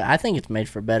 I think it's made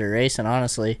for better racing,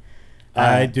 honestly.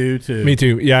 I do too. Me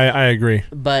too. Yeah, I agree.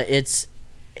 But it's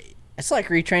like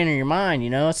retraining your mind,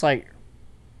 It's like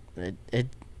it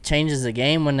changes the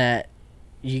game when that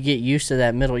you get used to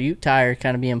that middle Ute tire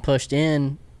kind of being pushed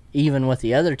in, even with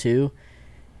the other 2.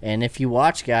 And if you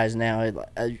watch guys now,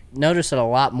 I notice it a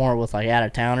lot more with like out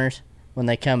of towners. When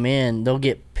they come in, they'll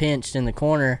get pinched in the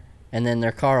corner, and then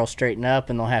their car will straighten up,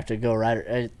 and they'll have to go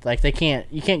right. Like you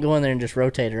can't go in there and just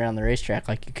rotate around the racetrack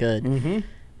like you could. Mm-hmm.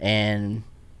 And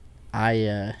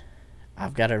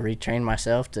I've got to retrain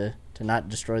myself to not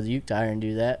destroy the Uke tire and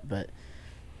do that. But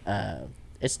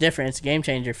it's different. It's a game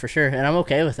changer for sure, and I'm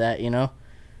okay with that.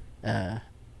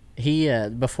 He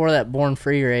before that Born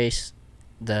Free race,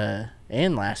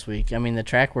 and last week, the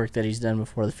track work that he's done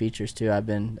before the features too, I've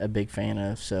been a big fan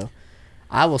of. So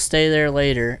I will stay there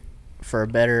later for a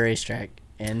better racetrack,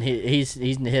 and he's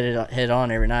hit it head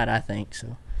on every night, I think.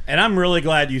 So. And I'm really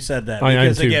glad you said that, I am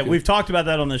because too. again, we've talked about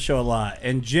that on this show a lot.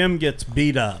 And Jim gets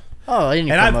beat up. Oh, any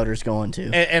And promoter's going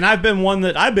to. And I've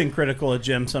been critical of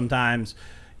Jim sometimes.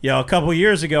 A couple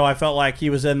years ago, I felt like he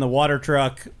was in the water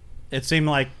truck. It seemed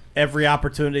like every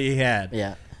opportunity he had.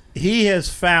 Yeah. He has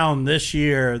found this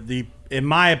year, in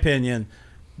my opinion,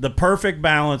 the perfect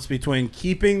balance between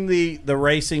keeping the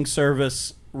racing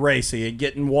service racy and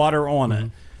getting water on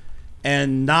it,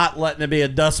 and not letting it be a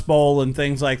dust bowl and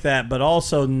things like that, but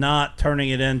also not turning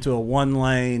it into a one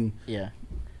lane. Yeah.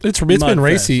 It's been Mud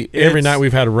racy fest. every It's- night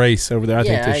we've had a race over there. I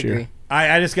think this I year. agree.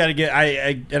 I just got to get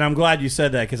and I'm glad you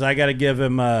said that because I got to give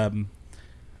him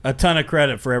a ton of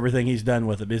credit for everything he's done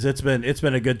with it because it's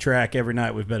been a good track every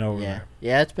night we've been over there.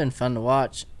 Yeah, it's been fun to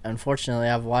watch. Unfortunately,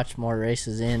 I've watched more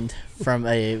races end from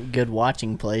a good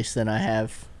watching place than I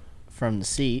have from the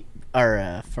seat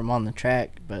or from on the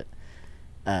track. But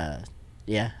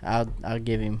yeah, I'll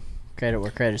give him credit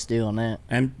where credit's due on that.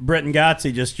 And Britton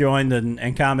Gotze just joined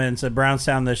and commented and said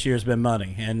Brownstown this year has been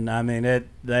money, and I mean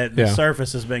the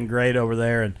surface has been great over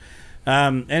there.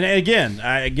 And again,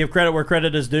 I give credit where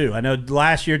credit is due. I know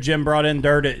last year Jim brought in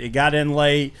dirt; it got in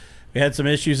late. We had some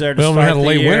issues there to start the year. We had a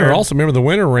late winter. Also, remember the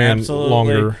winter ran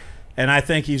longer. And I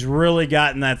think he's really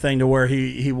gotten that thing to where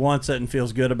he wants it and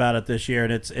feels good about it this year.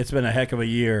 And it's been a heck of a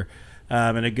year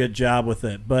and a good job with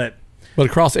it. But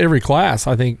across every class,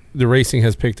 I think the racing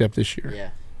has picked up this year. Yeah.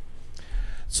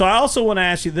 So I also want to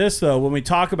ask you this, though, when we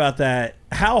talk about that,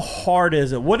 how hard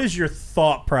is it? What is your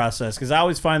thought process? Because I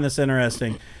always find this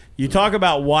interesting. You talk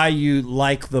about why you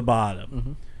like the bottom.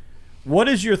 Mm-hmm. What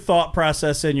is your thought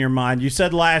process in your mind? You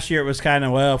said last year it was kind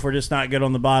of, well, if we're just not good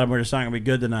on the bottom, we're just not going to be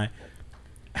good tonight.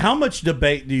 How much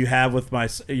debate do you have with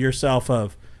yourself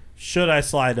of, should I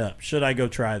slide up? Should I go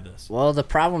try this? Well, the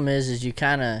problem is you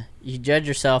judge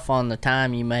yourself on the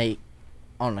time you make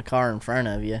on the car in front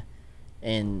of you,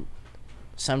 and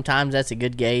sometimes that's a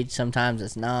good gauge, sometimes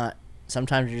it's not.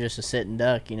 Sometimes you're just a sitting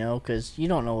duck, because you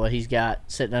don't know what he's got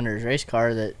sitting under his race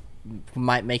car that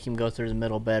might make him go through the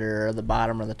middle better or the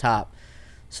bottom or the top.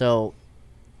 So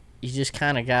you just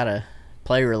kind of got to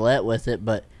play roulette with it,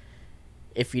 but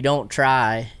if you don't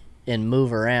try and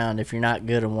move around, if you're not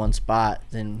good in one spot,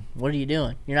 then what are you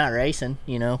doing? You're not racing,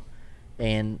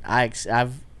 And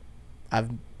I've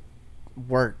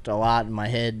worked a lot in my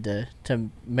head to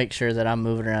make sure that I'm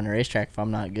moving around the racetrack if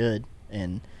I'm not good,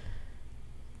 and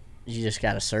you just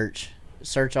got to search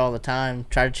all the time,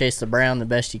 try to chase the brown the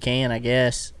best you can, I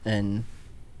guess, and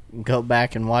go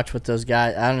back and watch what those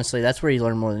guys. Honestly, that's where you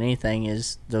learn more than anything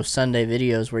is those Sunday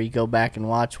videos where you go back and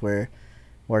watch where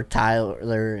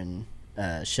Tyler and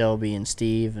Shelby and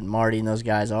Steve and Marty and those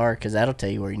guys are, because that'll tell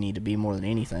you where you need to be more than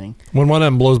anything. When one of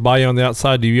them blows by you on the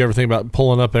outside, do you ever think about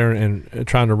pulling up there and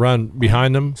trying to run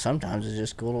behind them? Sometimes it's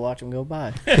just cool to watch them go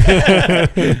by.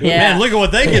 Man, look at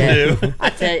what they can do. I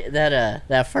tell you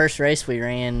that first race we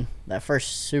ran, that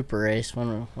first super race,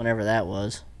 whenever that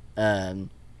was,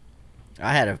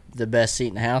 I had the best seat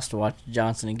in the house to watch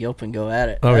Johnson and Gilpin go at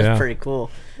it. Oh, that was pretty cool.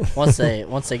 Once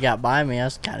they got by me, I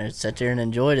was kind of sat there and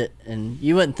enjoyed it. And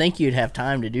you wouldn't think you'd have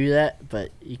time to do that, but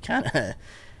you kind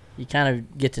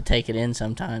of get to take it in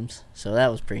sometimes. So that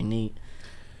was pretty neat.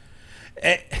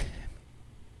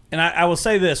 And I will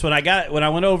say this: when I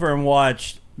went over and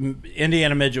watched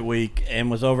Indiana Midget Week and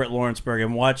was over at Lawrenceburg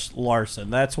and watched Larson,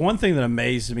 that's one thing that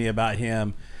amazed me about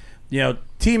him.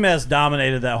 Team S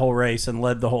dominated that whole race and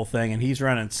led the whole thing, and he's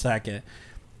running second.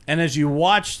 And as you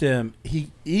watched him,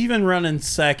 he even running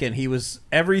second, he was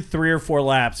every 3 or 4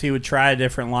 laps, he would try a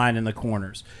different line in the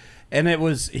corners. And he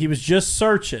was just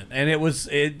searching. And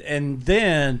and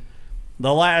then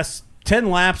the last 10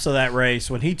 laps of that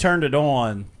race, when he turned it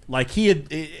on, like he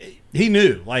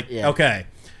knew, okay,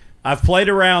 I've played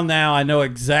around now. I know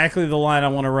exactly the line I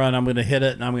want to run. I'm going to hit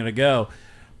it and I'm going to go.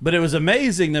 But it was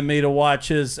amazing to me to watch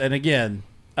his, and again,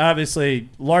 obviously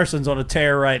Larson's on a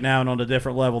tear right now and on a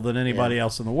different level than anybody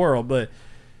else in the world, but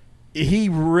he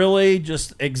really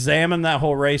just examined that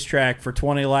whole racetrack for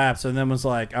 20 laps and then was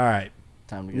like, all right,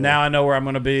 time to go. Now I know where I'm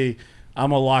going to be. I'm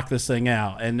going to lock this thing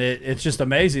out. And it's just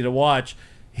amazing to watch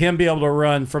him be able to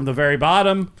run from the very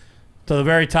bottom to the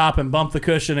very top and bump the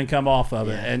cushion and come off of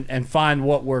it and find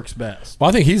what works best. Well,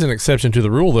 I think he's an exception to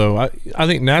the rule, though. I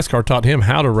think NASCAR taught him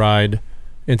how to ride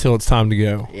until it's time to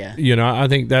go. Yeah. I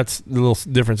think that's a little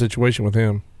different situation with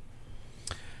him.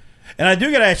 And I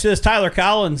do got to ask you this. Tyler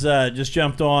Collins just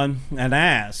jumped on and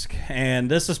asked,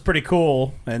 and this is pretty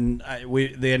cool. And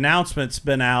the announcement's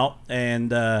been out,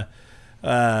 and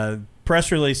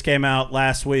press release came out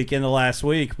last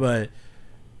week, but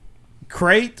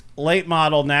Crate Late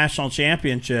Model National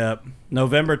Championship,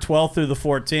 November 12th through the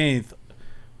 14th.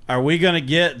 Are we going to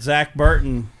get Zach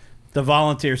Burton the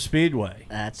Volunteer Speedway?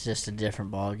 That's just a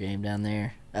different ball game down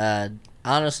there.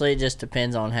 Honestly, it just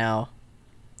depends on how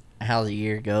the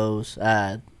year goes.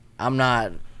 I'm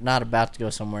not about to go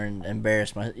somewhere and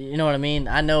embarrass myself. You know what I mean?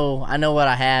 I know what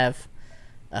I have.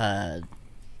 I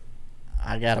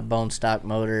got a bone stock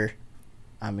motor.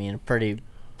 I mean, a pretty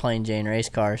plain Jane race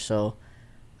car. So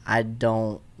I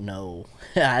don't know.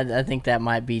 I think that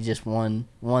might be just one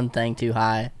thing too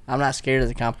high. I'm not scared of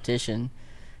the competition.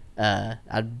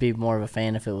 I'd be more of a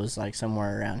fan if it was like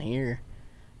somewhere around here,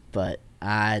 but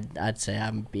I'd say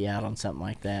I'd be out on something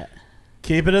like that.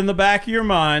 keep it in the back of your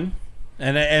mind.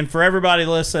 And for everybody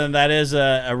listening, that is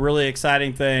a really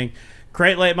exciting thing.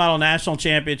 Crate Late Model National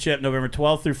Championship, November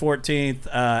 12th through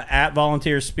 14th at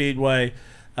Volunteer Speedway.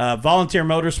 Volunteer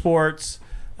Motorsports,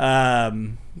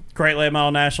 Crate Late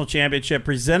Model National Championship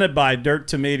presented by Dirt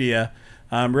to Media.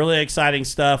 Really exciting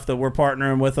stuff that we're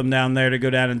partnering with them down there to go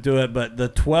down and do it. But the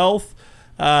 12th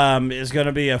is going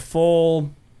to be a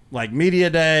full media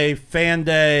day, fan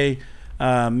day,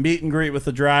 meet and greet with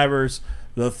the drivers.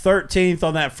 The 13th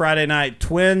on that Friday night,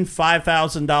 twin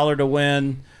 $5,000 to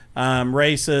win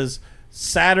races.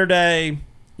 Saturday,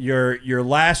 your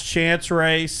last chance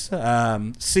race,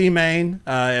 C-Main,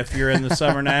 if you're in the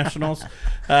Summer Nationals,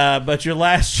 but your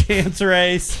last chance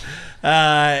race.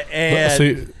 And So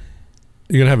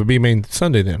you're gonna have a B main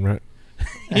Sunday then, right?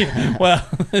 well,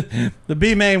 the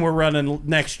B-Main we're running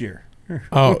next year.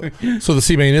 Oh, so the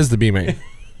C main is the B main.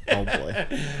 Oh boy.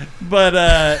 But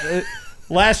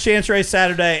last chance race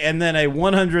Saturday, and then a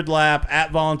 100 lap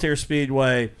at Volunteer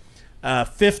Speedway,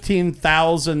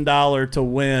 $15,000 to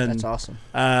win. That's awesome.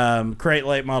 Crate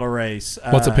Late Model race.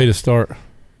 What's it pay to start?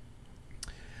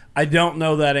 I don't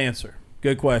know that answer.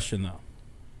 Good question though.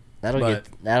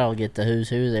 That'll get the who's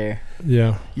who there.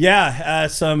 Yeah, Yeah,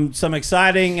 some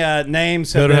exciting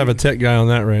names. better have a tech guy on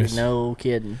that race. No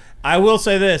kidding. I will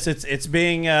say this: it's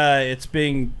being the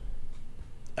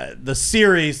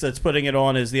series that's putting it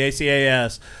on is the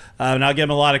ACAS, and I'll give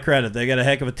them a lot of credit. They got a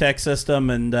heck of a tech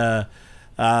system, and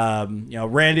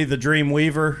Randy the Dream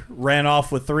Weaver ran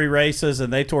off with 3 races,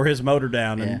 and they tore his motor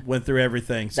down and went through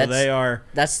everything. So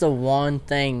That's the one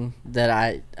thing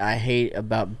that I hate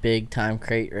about big time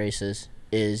crate races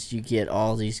is you get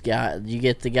all these guys. You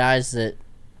get the guys the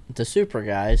super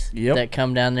guys that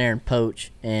come down there and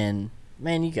poach, and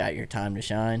man, you got your time to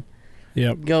shine.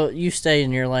 Yep. Go, you stay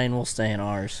in your lane, we'll stay in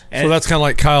ours. So that's kind of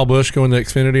like Kyle Busch going to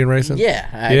Xfinity and racing. Yeah,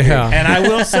 I Yeah. agree. And I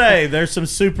will say there's some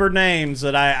super names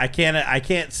that I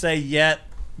can't say yet,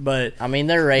 but I mean,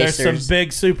 they're racers. there's some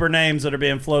big super names that are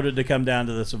being floated to come down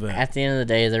to this event. At the end of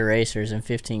the day, they're racers, and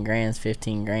 15 grand's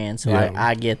 15 grand. So Yeah.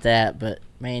 I get that, but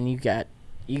man, you got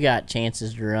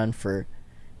chances to run for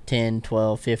 10,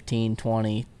 12, 15,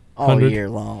 20 all 100. year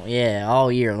long. Yeah, all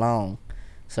year long.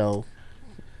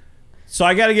 So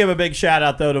I got to give a big shout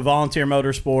out though to Volunteer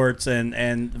Motorsports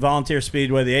and Volunteer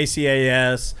Speedway, the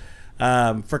ACAS,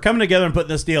 for coming together and putting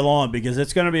this deal on, because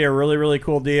it's going to be a really, really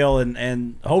cool deal,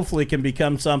 and hopefully can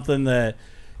become something that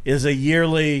is a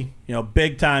yearly,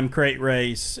 big time crate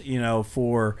race,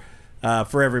 for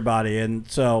everybody. And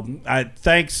so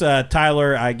thanks,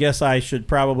 Tyler. I guess I should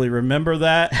probably remember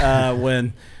that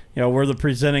when we're the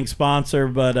presenting sponsor,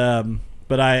 but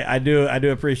I do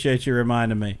appreciate you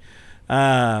reminding me.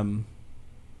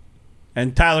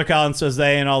 And Tyler Collins says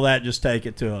they ain't all that, just take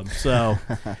it to him. So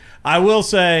I will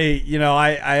say,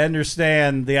 I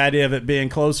understand the idea of it being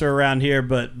closer around here,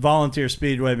 but Volunteer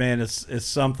Speedway, man, is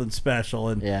something special.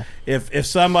 And yeah, if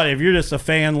you're just a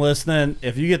fan listening,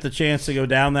 if you get the chance to go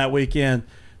down that weekend,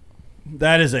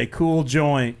 that is a cool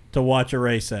joint to watch a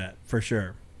race at, for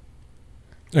sure.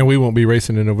 And we won't be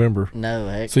racing in November. no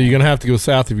heck. So you're going to have to go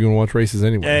south if you want to watch races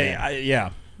anyway.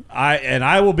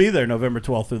 I will be there November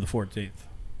 12th through the 14th.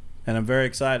 And I'm very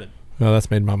excited. Well,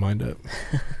 that's made my mind up.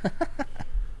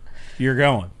 You're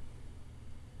going.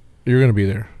 You're going to be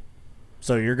there.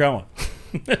 So you're going.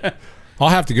 I'll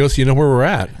have to go so you know where we're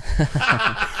at.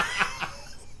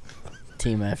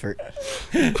 Team effort.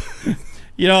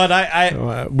 You know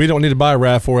what? We don't need to buy a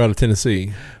RAV4 out of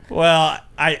Tennessee. Well,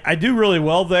 I do really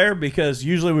well there because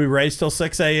usually we race till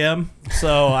 6 a.m.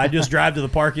 So I just drive to the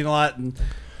parking lot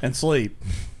and sleep.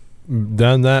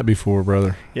 Done that before,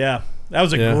 brother. Yeah. That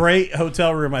was a great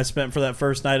hotel room I spent for that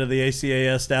first night of the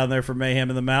ACAS down there for Mayhem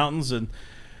in the Mountains. And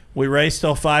we raced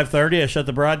till 5:30. I shut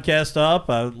the broadcast up.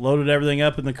 I loaded everything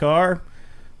up in the car.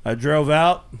 I drove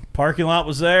out. Parking lot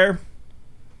was there.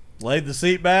 Laid the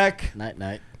seat back.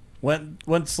 Night. Went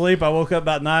to sleep. I woke up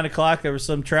about 9 o'clock. There was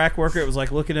some track worker. It was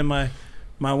like looking in my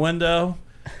window.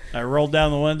 I rolled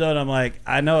down the window, and I'm like,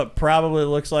 I know it probably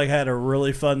looks like I had a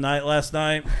really fun night last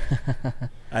night.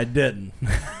 I didn't.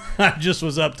 I just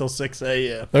was up till 6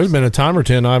 a.m. There's been a time or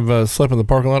 10 I've slept in the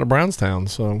parking lot of Brownstown.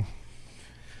 So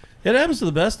It happens to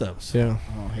the best of us. yeah.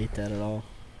 I don't hate that at all.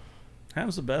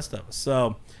 Happens to the best of us.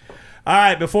 So, all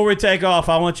right, before we take off,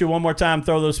 I want you one more time to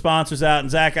throw those sponsors out. And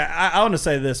Zach, I want to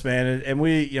say this, man, and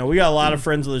we got a lot of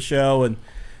friends of the show,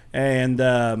 and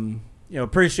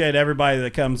appreciate everybody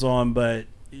that comes on, but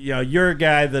you're a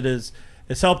guy that has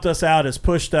helped us out, has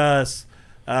pushed us.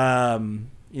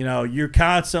 You're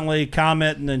constantly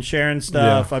commenting and sharing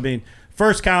stuff. Yeah. I mean,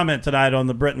 first comment tonight on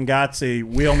the Britton Gotze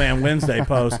Wheelman Wednesday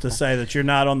post to say that you're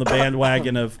not on the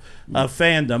bandwagon of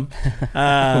fandom.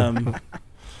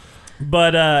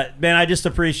 But man, I just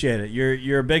appreciate it.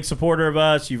 You're a big supporter of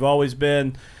us. You've always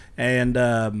been, and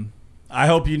I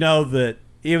hope you know that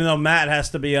even though Matt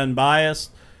has to be unbiased,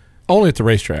 only at the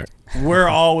racetrack, we're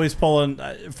always pulling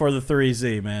for the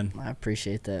 3Z, man. I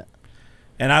appreciate that.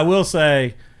 And I will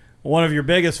say, one of your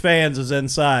biggest fans is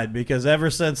inside, because ever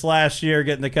since last year,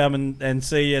 getting to come and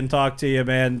see you and talk to you,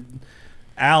 man,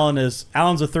 Alan's a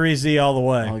 3Z all the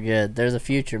way. Oh, good. There's a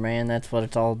future, man. That's what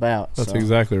it's all about. That's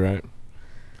exactly right.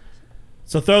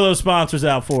 So throw those sponsors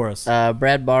out for us.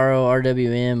 Brad Barrow,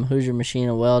 RWM, Hoosier Machine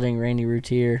and Welding, Randy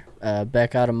Routier,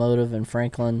 Beck Automotive and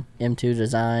Franklin, M2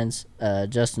 Designs,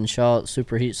 Justin Shaw at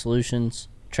Superheat Solutions,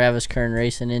 Travis Kern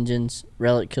Racing Engines,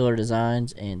 Relic Killer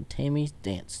Designs, and Tammy's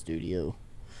Dance Studio.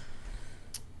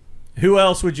 Who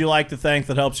else would you like to thank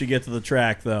that helps you get to the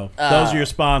track, though? Those are your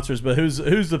sponsors, but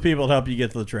who's the people that help you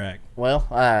get to the track? Well,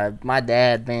 my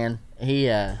dad, man, we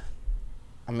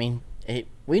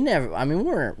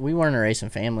weren't a racing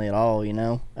family at all, you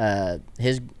know.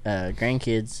 His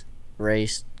grandkids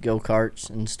raced go-karts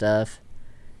and stuff,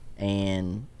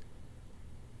 and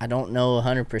I don't know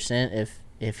 100%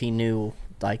 if he knew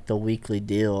like the weekly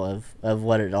deal of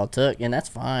what it all took, and that's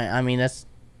fine. I mean,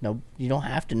 you don't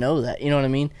have to know that, you know what I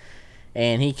mean?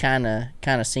 And he kind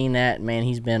of seen that, man.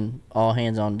 He's been all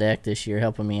hands on deck this year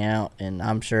helping me out, and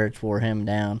I'm sure it's wore him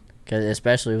down,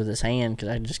 especially with his hand, because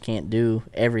I just can't do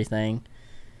everything.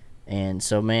 And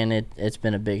so, man, it's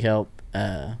been a big help.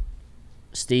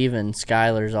 Steve and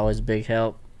Skylar's always a big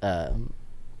help.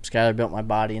 Skylar built my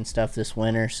body and stuff this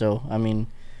winter, so, I mean,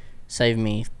 saved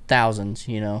me thousands,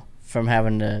 you know, from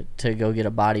having to go get a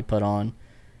body put on.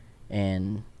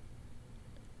 And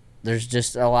there's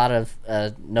just a lot of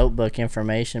notebook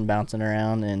information bouncing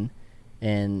around,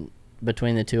 and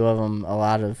between the two of them, a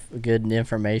lot of good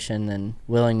information and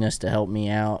willingness to help me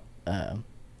out.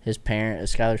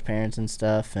 Skylar's parents and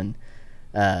stuff, and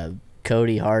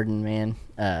Cody Harden, man,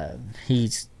 he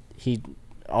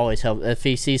always helps. If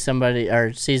he sees somebody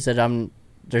or sees that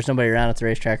there's nobody around at the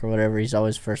racetrack or whatever, he's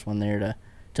always the first one there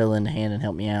to lend a hand and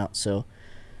help me out. So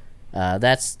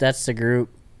that's the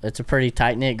group. It's a pretty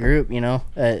tight knit group, you know.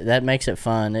 That makes it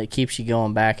fun. It keeps you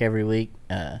going back every week.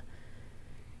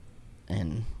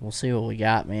 And we'll see what we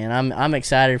got, man. I'm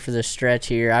excited for this stretch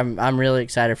here. I'm really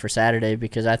excited for Saturday,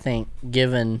 because I think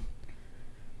given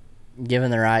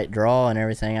the right draw and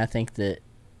everything, I think that,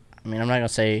 I mean, I'm not gonna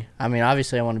say, I mean,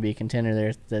 obviously I want to be a contender there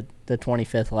at the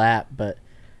 25th lap, but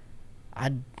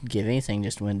I'd give anything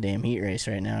just to win a damn heat race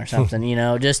right now or something, you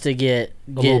know, just to get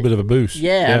a little bit of a boost.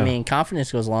 Yeah, I mean,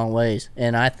 confidence goes a long ways,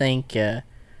 and I think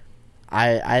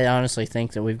I honestly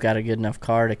think that we've got a good enough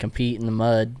car to compete in the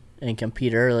mud and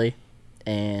compete early.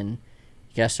 And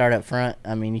you got to start up front.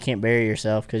 I mean, you can't bury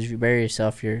yourself, because if you bury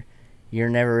yourself, you're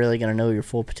never really going to know your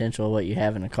full potential of what you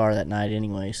have in the car that night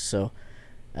anyways. So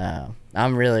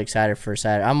I'm really excited for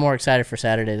Saturday. I'm more excited for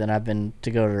Saturday than I've been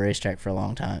to go to the racetrack for a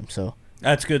long time. So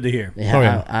that's good to hear.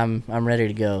 Yeah, I'm ready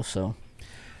to go. So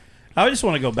I just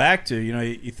want to go back to, you know,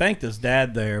 you thanked his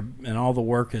dad there and all the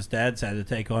work his dad's had to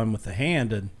take on with the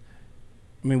hand. And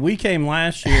I mean, we came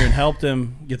last year and helped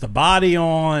him get the body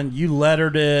on. You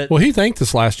lettered it. Well, he thanked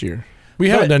us last year. We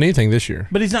haven't done anything this year.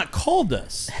 But he's not called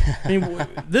us. I mean,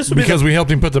 this would because we helped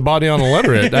him put the body on and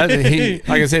letter it.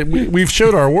 Like I said, we've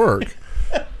showed our work.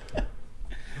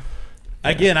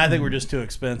 Again, I think we're just too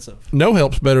expensive. No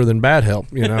help's better than bad help,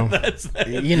 you know. That's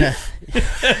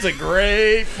a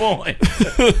great point.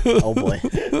 Oh boy,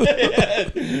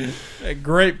 a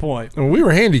great point. And we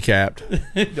were handicapped.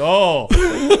 Oh,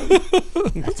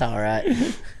 that's all right.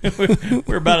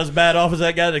 We're about as bad off as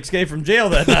that guy that escaped from jail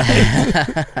that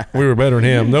night. We were better than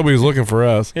him. Nobody was looking for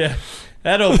us. Yeah,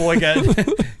 that old boy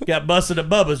got busted at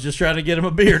Bubba's just trying to get him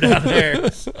a beer down there.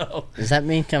 So. Does that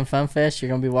mean come Fun Fest you're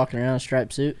gonna be walking around in a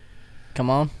striped suit? Come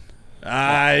on.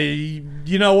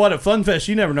 You know what? At Fun Fest,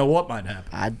 you never know what might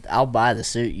happen. I'll buy the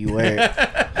suit, you wear it.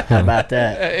 How about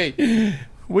that? Hey,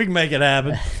 we can make it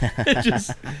happen.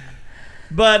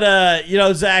 But you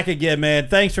know, Zach, again, man,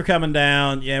 thanks for coming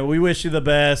down. Yeah, we wish you the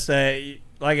best.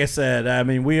 Like I said, I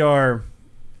mean, we are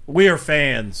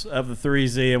fans of the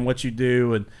 3Z and what you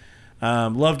do, and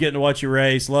love getting to watch you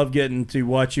race. Love getting to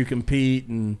watch you compete,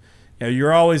 and you know,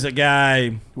 you're always a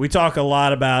guy. We talk a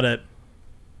lot about it.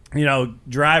 You know,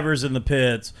 drivers in the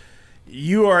pits,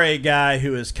 you are a guy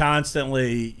who is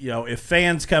constantly, you know, if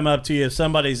fans come up to you, if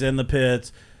somebody's in the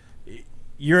pits,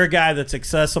 you're a guy that's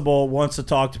accessible, wants to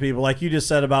talk to people. Like you just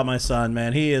said about my son,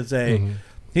 man. He is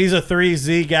he's a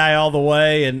 3Z guy all the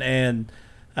way, and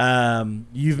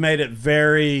you've made it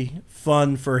very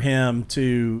fun for him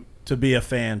to be a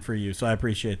fan for you. So I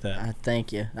appreciate that.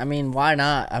 Thank you. I mean, why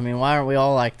not? I mean, why aren't we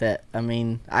all like that? I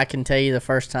mean, I can tell you the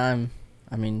first time,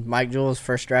 I mean, Mike Jewell's the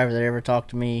first driver that ever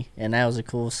talked to me, and that was the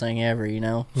coolest thing ever, you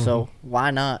know? Mm-hmm. So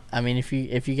why not? I mean, if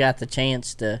you got the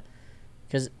chance to,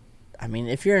 because, I mean,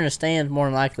 if you're in the stands, more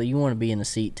than likely you want to be in the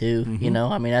seat too, Mm-hmm. you know?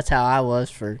 I mean, that's how I was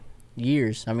for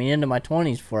years. I mean, into my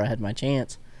 20s before I had my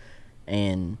chance.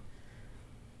 And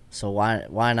so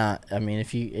why not? I mean,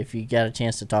 if you got a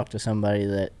chance to talk to somebody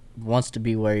that wants to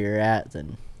be where you're at,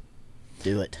 then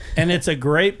do it. And it's a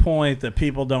great point that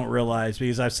people don't realize,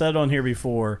 because I've said on here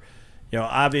before, you know,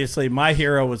 obviously my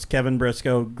hero was Kevin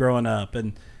Briscoe growing up,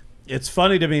 and it's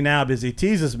funny to me now because he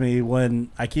teases me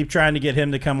when I keep trying to get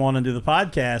him to come on and do the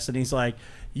podcast, and he's like,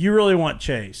 you really want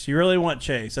Chase. You really want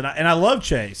Chase. And I love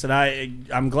Chase, and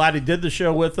I'm glad he did the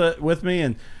show with me,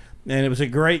 and it was a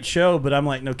great show, but I'm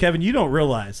like, no, Kevin, you don't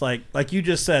realize, like you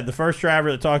just said, the first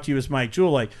driver that talked to you was Mike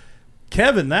Jewell. Like,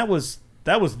 Kevin, that was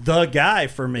the guy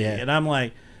for me. Yeah. And I'm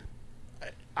like,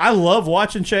 I love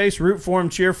watching Chase, root for him,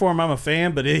 cheer for him. I'm a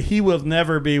fan, but he will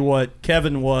never be what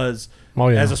Kevin was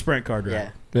as a sprint car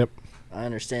driver. Yeah. Yep. I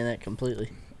understand that completely.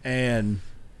 And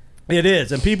it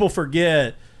is. And people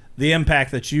forget the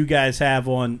impact that you guys have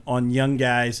on young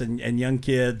guys and young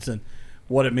kids and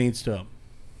what it means to them.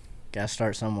 Got to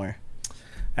start somewhere.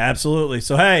 Absolutely.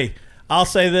 So, hey, I'll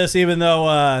say this, even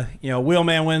though,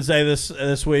 Wheelman Wednesday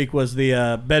this week was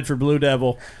the Bedford Blue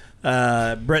Devil,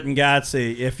 Britton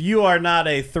Godsey. If you are not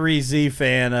a 3Z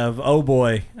fan of,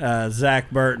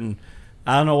 Zach Burton,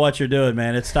 I don't know what you're doing,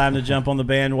 man. It's time to jump on the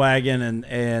bandwagon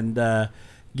and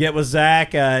get with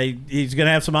Zach. He's going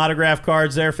to have some autograph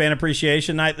cards there, Fan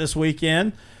Appreciation Night this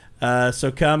weekend.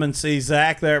 So come and see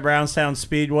Zach there at Brownstown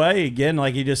Speedway. Again,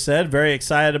 like he just said, very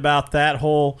excited about that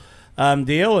whole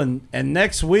deal. And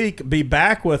next week, be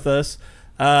back with us.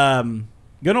 Going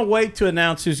to wait to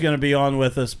announce who's going to be on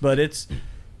with us, but it's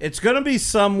going to be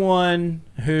someone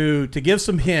who, to give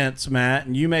some hints, Matt,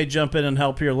 and you may jump in and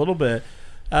help here a little bit,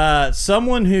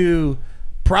 someone who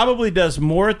probably does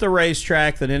more at the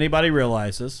racetrack than anybody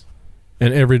realizes.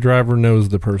 And every driver knows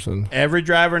the person. Every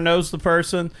driver knows the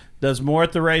person, does more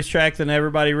at the racetrack than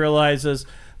everybody realizes,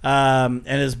 and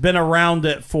has been around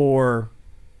it for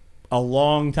a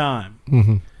long time.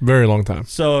 Mm-hmm. Very long time.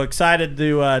 So excited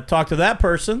to talk to that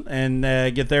person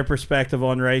and get their perspective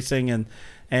on racing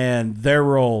and their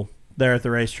role there at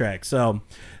the racetrack. So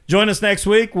join us next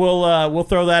week. We'll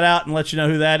throw that out and let you know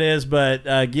who that is. But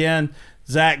again,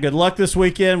 Zach, good luck this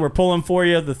weekend. We're pulling for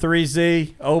you, the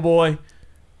 3Z. Oh, boy.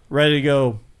 Ready to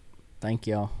go. Thank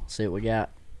y'all. See what we got.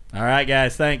 All right,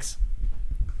 guys. Thanks.